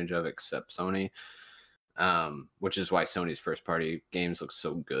took advantage of except Sony. Which is why Sony's first party games look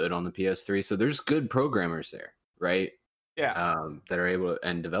so good on the PS3. So there's good programmers there, right? Yeah. That are able to,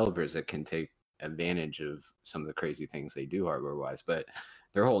 and developers that can take advantage of some of the crazy things they do hardware wise, but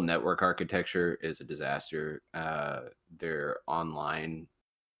their whole network architecture is a disaster. Their online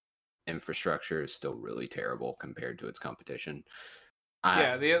infrastructure is still really terrible compared to its competition.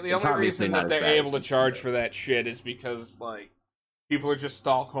 The only reason that they're able to charge for that shit is because like people are just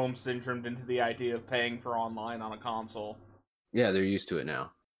Stockholm syndromed into the idea of paying for online on a console. Yeah, they're used to it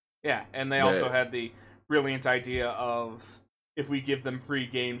now. Yeah, and they also had the brilliant idea of if we give them free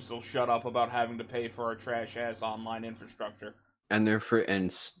games, they'll shut up about having to pay for our trash ass online infrastructure. And they're free,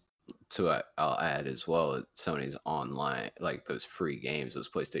 and so I'll add as well, Sony's online, like those free games, those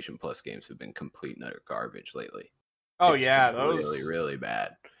PlayStation Plus games have been complete and utter garbage lately. Oh yeah, those really, really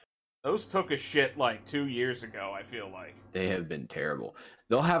bad. Those took a shit like 2 years ago, I feel like. They have been terrible.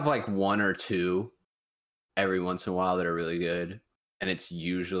 They'll have like 1 or 2 every once in a while that are really good, and it's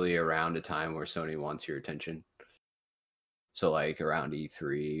usually around a time where Sony wants your attention. So like around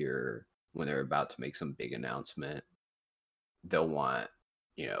E3 or when they're about to make some big announcement, they'll want,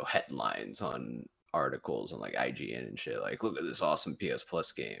 headlines on articles on like IGN and shit. Like, look at this awesome PS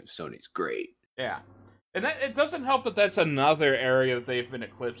Plus game. Sony's great. Yeah. And it doesn't help that that's another area that they've been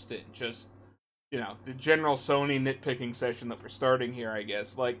eclipsed in. Just, the general Sony nitpicking session that we're starting here, I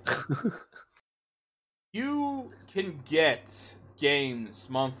guess. Like, you can get games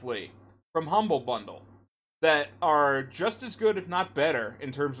monthly from Humble Bundle that are just as good, if not better,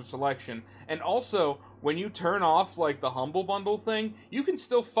 in terms of selection. And also, when you turn off, like, the Humble Bundle thing, you can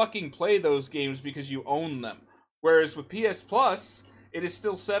still fucking play those games because you own them. Whereas with PS Plus, it is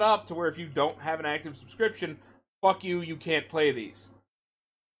still set up to where if you don't have an active subscription, fuck you, you can't play these.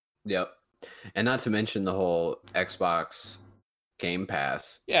 Yep. And not to mention the whole Xbox Game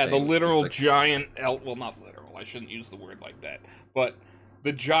Pass. Yeah, the literal giant... well, not literal, I shouldn't use the word like that. But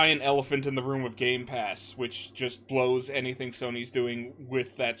the giant elephant in the room of Game Pass, which just blows anything Sony's doing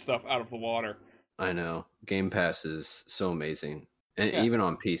with that stuff out of the water. I know. Game Pass is so amazing. And even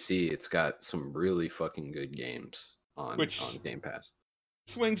on PC, it's got some really fucking good games on Game Pass.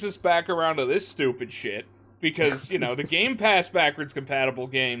 swings us back around to this stupid shit because, the Game Pass backwards compatible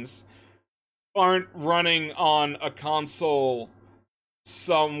games aren't running on a console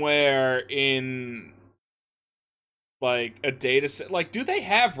somewhere in like a data set. Like, do they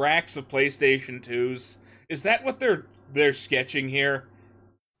have racks of PlayStation 2s? Is that what they're sketching here?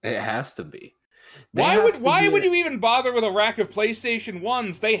 It has to be. Why would you even bother with a rack of PlayStation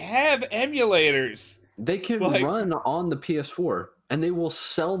 1s? They have emulators. They can run on the PS4 and they will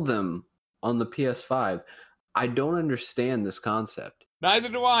sell them on the PS5. I don't understand this concept. Neither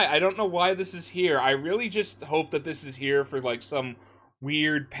do I. I don't know why this is here. I really just hope that this is here for like some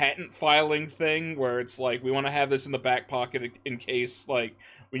weird patent filing thing where it's like we want to have this in the back pocket in case like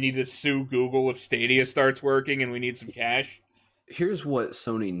we need to sue Google if Stadia starts working and we need some cash. Here's what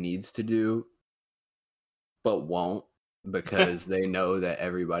Sony needs to do, but won't, because they know that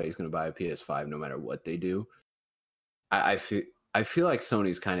everybody's going to buy a PS5 no matter what they do. I feel like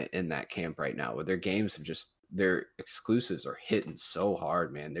Sony's kind of in that camp right now where their games have just, their exclusives are hitting so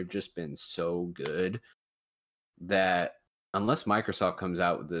hard, man. They've just been so good that unless Microsoft comes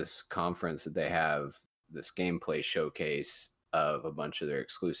out with this conference that they have, this gameplay showcase of a bunch of their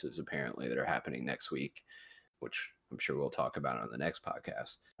exclusives apparently that are happening next week, which I'm sure we'll talk about on the next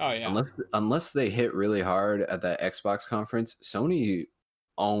podcast. Oh yeah. Unless they hit really hard at that Xbox conference, Sony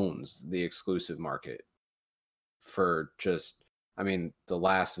owns the exclusive market for just, I mean, The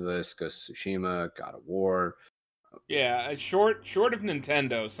Last of Us, Ghost of Tsushima, God of War. Yeah, short of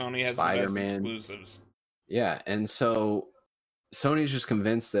Nintendo, Sony has Spider-Man. the best exclusives. Yeah, and so Sony's just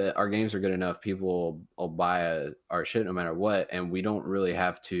convinced that our games are good enough, people will buy our shit no matter what, and we don't really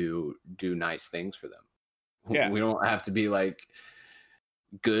have to do nice things for them. Yeah. We don't have to be like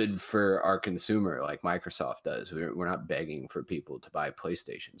good for our consumer like Microsoft does. We're not begging for people to buy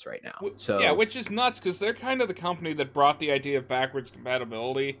PlayStations right now. So yeah, which is nuts because they're kind of the company that brought the idea of backwards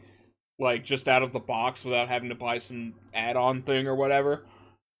compatibility like just out of the box without having to buy some add-on thing or whatever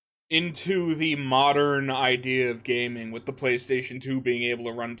into the modern idea of gaming with the PlayStation 2 being able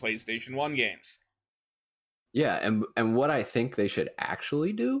to run PlayStation 1 games. Yeah, and what I think they should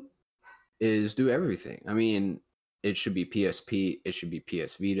actually do is do everything. I mean, it should be PSP, it should be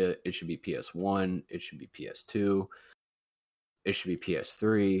PS Vita, it should be PS1, it should be PS2, it should be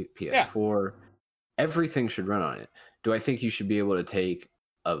PS3, PS4. Yeah. Everything should run on it. Do I think you should be able to take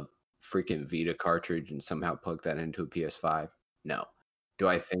a freaking Vita cartridge and somehow plug that into a PS5? No. Do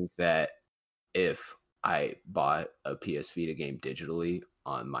I think that if I bought a PS Vita game digitally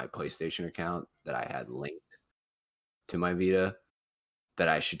on my PlayStation account that I had linked to my Vita, that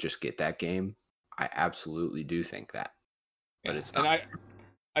I should just get that game? I absolutely do think that. But it's not. And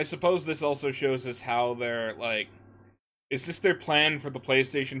I suppose this also shows us how they're like, is this their plan for the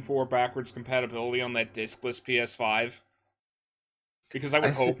PlayStation 4 backwards compatibility on that discless PS5? Because I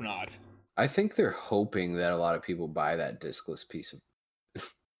would hope not. I think they're hoping that a lot of people buy that discless piece of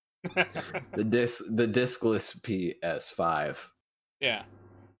the discless PS5. Yeah.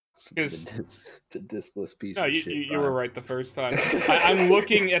 The discless piece of shit. You were right the first time. I'm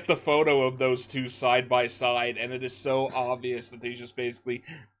looking at the photo of those two side by side, and it is so obvious that they just basically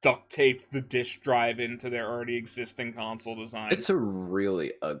duct taped the disk drive into their already existing console design. It's a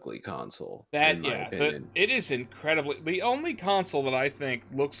really ugly console. It is incredibly. The only console that I think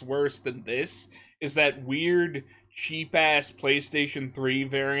looks worse than this is that weird cheap ass PlayStation 3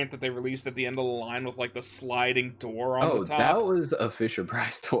 variant that they released at the end of the line with like the sliding door on the top. That was a Fisher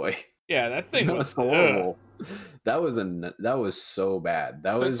Price toy. Yeah, that thing was horrible. That was so bad.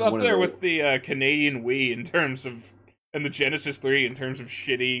 It's up there with the Canadian Wii in terms of, and the Genesis 3 in terms of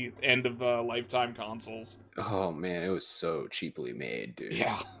shitty end of lifetime consoles. Oh man, it was so cheaply made, dude.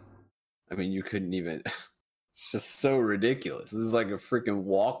 Yeah. I mean, you couldn't even. It's just so ridiculous. This is like a freaking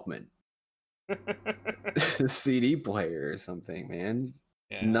Walkman. CD player or something, man.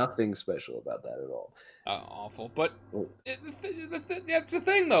 Yeah. Nothing special about that at all. Awful. But that's the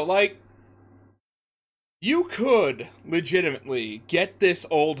thing, though. Like, you could legitimately get this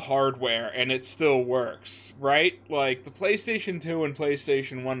old hardware and it still works, right? Like, the PlayStation 2 and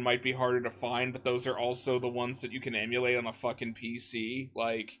PlayStation 1 might be harder to find, but those are also the ones that you can emulate on a fucking PC.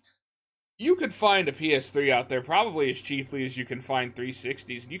 Like, you could find a PS3 out there probably as cheaply as you can find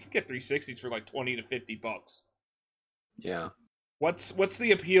 360s, and you can get 360s for like $20 to $50. Yeah. What's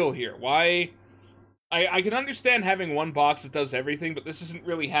the appeal here? Why? I can understand having one box that does everything, but this isn't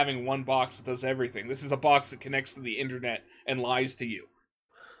really having one box that does everything. This is a box that connects to the internet and lies to you.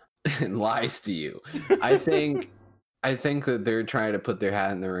 And lies to you. I think that they're trying to put their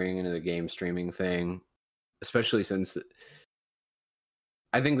hat in the ring into the game streaming thing, especially since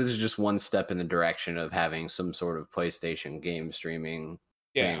I think this is just one step in the direction of having some sort of PlayStation game streaming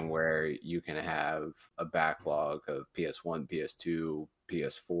Yeah. thing where you can have a backlog of PS1, PS2,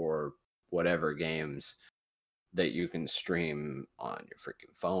 PS4, whatever games that you can stream on your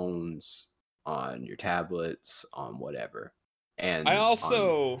freaking phones, on your tablets, on whatever, I and on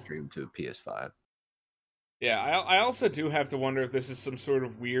also, stream to a PS5. yeah, I also do have to wonder if this is some sort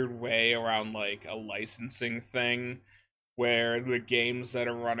of weird way around like a licensing thing where the games that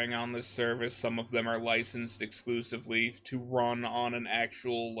are running on this service, some of them are licensed exclusively to run on an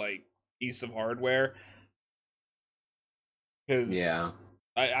actual like piece of hardware. Yeah,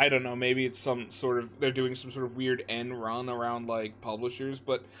 Because I don't know, maybe it's some sort of they're doing some sort of weird end run around like publishers,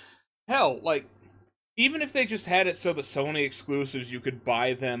 but hell, like even if they just had it so the Sony exclusives you could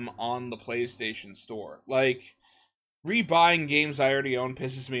buy them on the PlayStation Store, like rebuying games I already own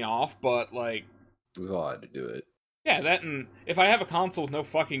pisses me off, but like we've all had to do it, yeah, that and if I have a console with no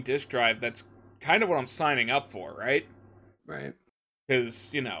fucking disk drive, that's kind of what I'm signing up for, right? right?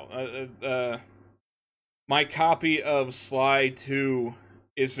 Because my copy of Sly 2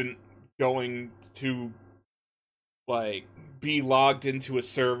 isn't going to like be logged into a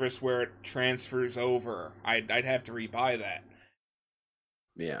service where it transfers over. I'd have to rebuy that.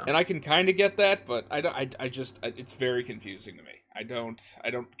 Yeah. And I can kind of get that, but I just it's very confusing to me. I don't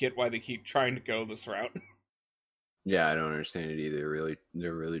get why they keep trying to go this route. Yeah, I don't understand it either. Really,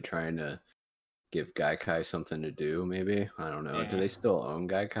 they're really trying to give Gaikai something to do. Maybe I don't know. Do Yeah. they still own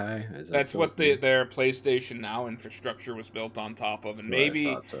Gaikai? Is that That's still a what thing? their PlayStation Now infrastructure was built on top of, That's and what I maybe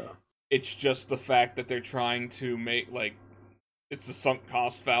thought so. it's just the fact that they're trying to make like it's the sunk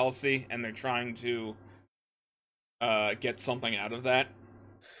cost fallacy, and they're trying to get something out of that.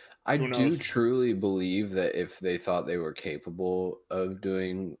 I Who do knows? truly believe that if they thought they were capable of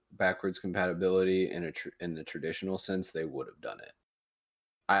doing backwards compatibility in the traditional sense, they would have done it.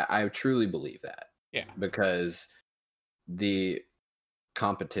 I truly believe that Yeah, because the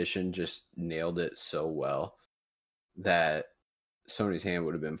competition just nailed it so well that Sony's hand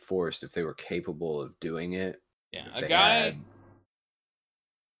would have been forced if they were capable of doing it. yeah. If A they guy. had,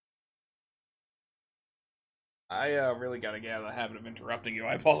 I really gotta get out of the habit of interrupting you.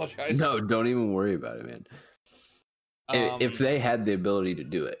 I apologize. no, don't even worry about it, man. If Um, they had the ability to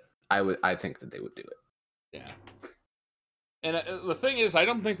do it, I think that they would do it. yeah. And the thing is, I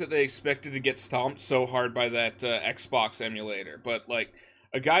don't think that they expected to get stomped so hard by that Xbox emulator. But like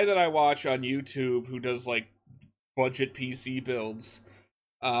a guy that I watch on YouTube who does like budget PC builds,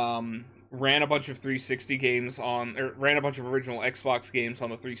 ran a bunch of 360 games on, or ran a bunch of original Xbox games on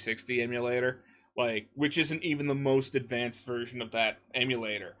the 360 emulator, like which isn't even the most advanced version of that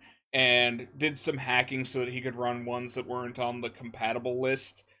emulator, and did some hacking so that he could run ones that weren't on the compatible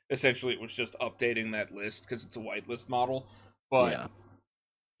list. Essentially, it was just updating that list because it's a whitelist model, but Yeah,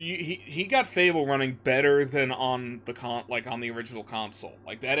 he got Fable running better than on the on the original console.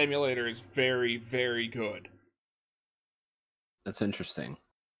 Like that emulator is very very good. that's interesting.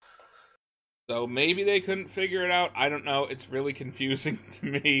 So maybe they couldn't figure it out. I don't know. It's really confusing to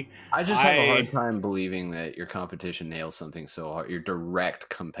me. I just have a hard I time believing that your competition nails something so hard. Your direct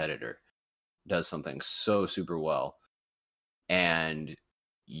competitor does something so super well, and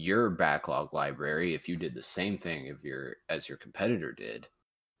your backlog library, if you did the same thing as your competitor did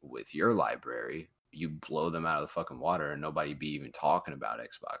with your library, you blow them out of the fucking water, and nobody be even talking about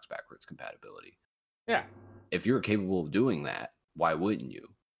Xbox backwards compatibility. yeah. If you're capable of doing that, why wouldn't you?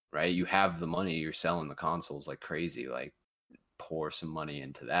 Right? You have the money, you're selling the consoles like crazy. Like, pour some money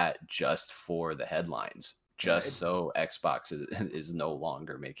into that just for the headlines, Yeah, just so Xbox is no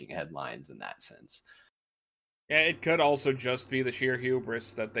longer making headlines in that sense. yeah, it could also just be the sheer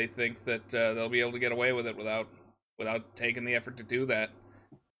hubris that they think that they'll be able to get away with it without taking the effort to do that.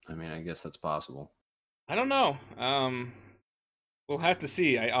 I mean, I guess that's possible. I don't know. We'll have to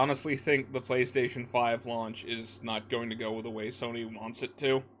see. I honestly think the PlayStation 5 launch is not going to go the way Sony wants it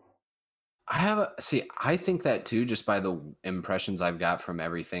to. I think that too, just by the impressions I've got from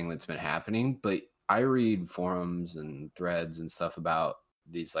everything that's been happening. But I read forums and threads and stuff about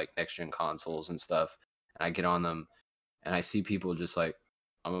these like next gen consoles and stuff, and I get on them and I see people just like,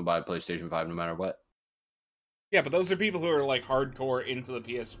 I'm gonna buy a PlayStation 5 no matter what. Yeah, but those are people who are like hardcore into the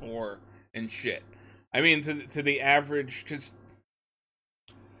PS4 and shit. I mean, to the average, because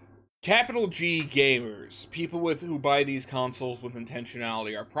capital G gamers, people with who buy these consoles with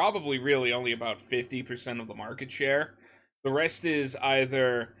intentionality, are probably really only about 50% of the market share. The rest is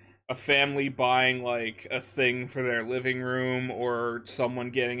either a family buying like a thing for their living room, or someone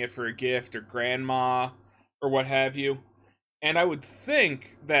getting it for a gift, or grandma, or what have you. And I would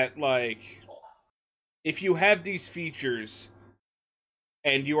think that like if you have these features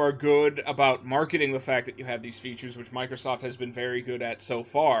and you are good about marketing the fact that you have these features, which Microsoft has been very good at so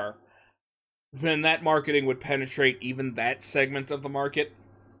far, then that marketing would penetrate even that segment of the market.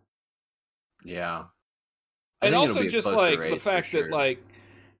 Yeah. I And think it'll also be a just closer like the race for fact that sure. like,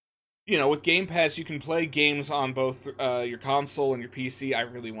 you know, with Game Pass you can play games on both your console and your PC. I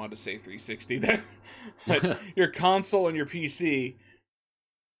really want to say 360 there. But your console and your PC.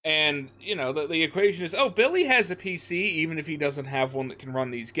 And, you know, the equation is, oh, Billy has a PC, even if he doesn't have one that can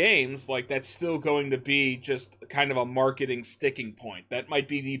run these games. Like, that's still going to be just kind of a marketing sticking point. That might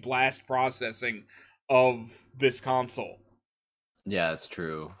be the blast processing of this console. Yeah, it's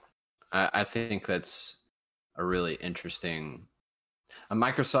true. I think that's a really interesting.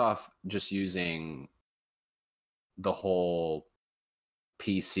 Microsoft just using the whole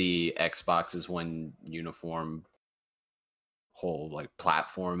PC, Xbox as one uniform whole like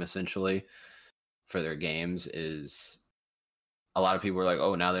platform essentially for their games is a lot of people are like,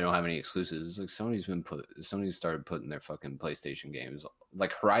 oh, now they don't have any exclusives. It's like Sony's started putting their fucking PlayStation games,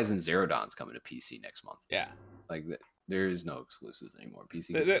 like Horizon Zero Dawn's coming to PC next month. Yeah. Like there is no exclusives anymore. PC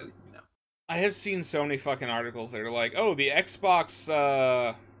The, gets the, everything now. I have seen Sony fucking articles that are like, oh, the Xbox,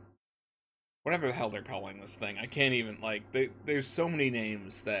 whatever the hell they're calling this thing. I can't even, like, there's so many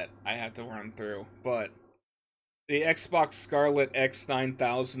names that I have to run through. But the Xbox Scarlet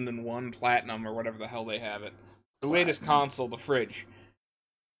X9001 Platinum, or whatever the hell they have it, the latest Platinum. console, the fridge,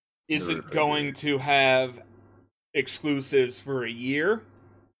 The isn't refrigerator. going to have exclusives for a year.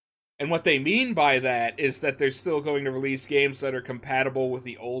 And what they mean by that is that they're still going to release games that are compatible with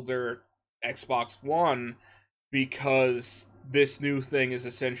the older Xbox One, because this new thing is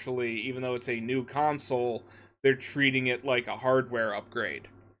essentially, even though it's a new console, they're treating it like a hardware upgrade.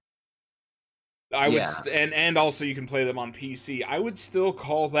 I would Yeah, and also you can play them on PC. I would still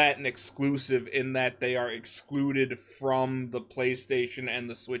call that an exclusive in that they are excluded from the PlayStation and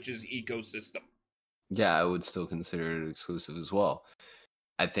the Switch's ecosystem. yeah, I would still consider it exclusive as well.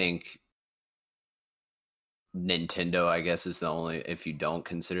 I think Nintendo, I guess, is the only. If you don't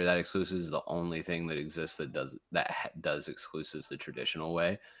consider that exclusive, is the only thing that exists that does exclusives the traditional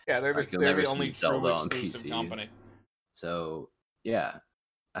way. Yeah, Like you'll they're never the only see true Zelda on exclusive PC. company. So yeah,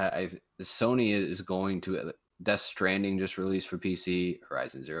 I Sony is going to. Death Stranding just released for PC.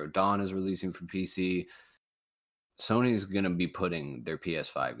 Horizon Zero Dawn is releasing for PC. Sony's gonna be putting their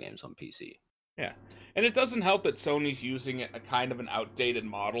PS5 games on PC. Yeah. And it doesn't help that Sony's using a kind of an outdated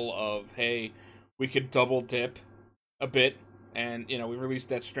model of, hey, we could double dip a bit. And, you know, we released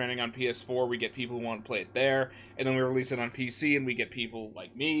Death Stranding on PS4, we get people who want to play it there. And then we release it on PC, and we get people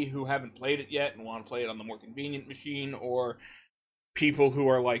like me who haven't played it yet and want to play it on the more convenient machine. Or people who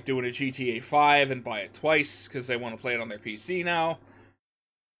are, like, doing a GTA 5 and buy it twice because they want to play it on their PC now.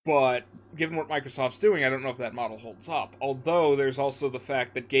 But given what Microsoft's doing, I don't know if that model holds up. Although there's also the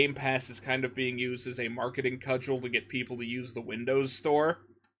fact that Game Pass is kind of being used as a marketing cudgel to get people to use the Windows Store.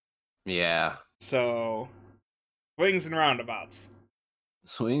 Yeah, So, swings and roundabouts.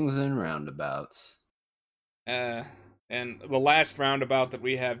 swings and roundabouts. Uh, and the last roundabout that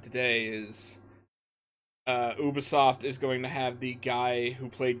we have today is Ubisoft is going to have the guy who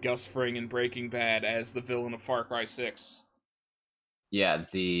played Gus Fring in Breaking Bad as the villain of Far Cry 6. Yeah,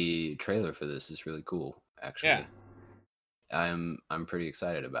 the trailer for this is really cool. Yeah. Actually, I'm pretty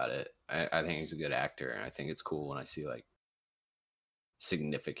excited about it. I think he's a good actor, and I think it's cool when I see like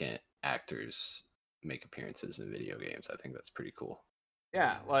significant actors make appearances in video games. I think that's pretty cool.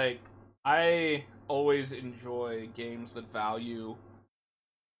 Yeah, like, I always enjoy games that value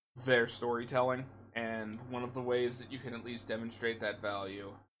their storytelling, and one of the ways that you can at least demonstrate that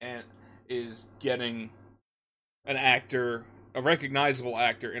value and is getting an actor, a recognizable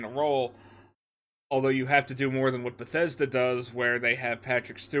actor in a role. Although you have to do more than what Bethesda does, where they have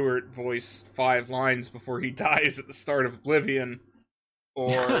Patrick Stewart voice 5 lines before he dies at the start of Oblivion,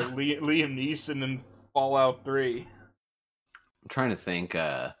 or Liam Neeson in Fallout 3. I'm trying to think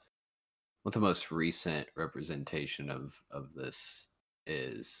what the most recent representation of this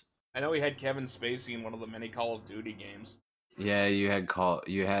is. I know he had Kevin Spacey in one of the many Call of Duty games. Yeah, you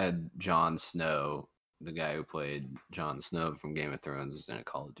had Jon Snow, the guy who played Jon Snow from Game of Thrones, was in a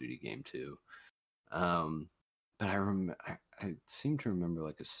Call of Duty game too. But I seem to remember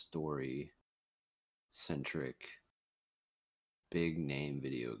like a story centric big name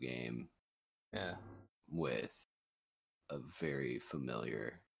video game Yeah. with a very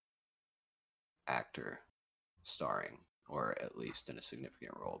familiar actor starring, or at least in a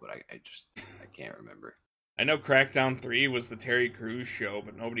significant role, but I can't remember. I know Crackdown 3 was the Terry Crews show,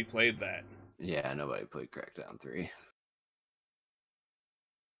 but nobody played that. Yeah, nobody played Crackdown 3.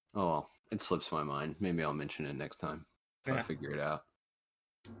 Oh well, it slips my mind. Maybe I'll mention it next time if I Yeah. figure it out.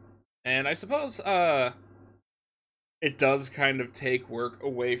 And I suppose it does kind of take work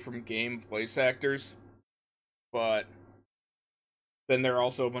away from game voice actors, but then there are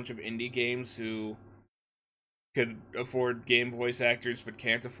also a bunch of indie games who could afford game voice actors but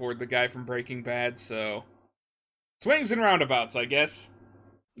can't afford the guy from Breaking Bad, so swings and roundabouts, I guess.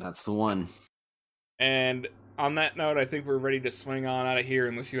 That's the one. And on that note, I think we're ready to swing on out of here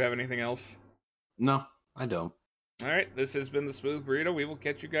unless you have anything else. No, I don't. All right, this has been the Smooth Burrito. We will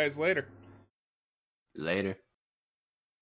catch you guys later. Later.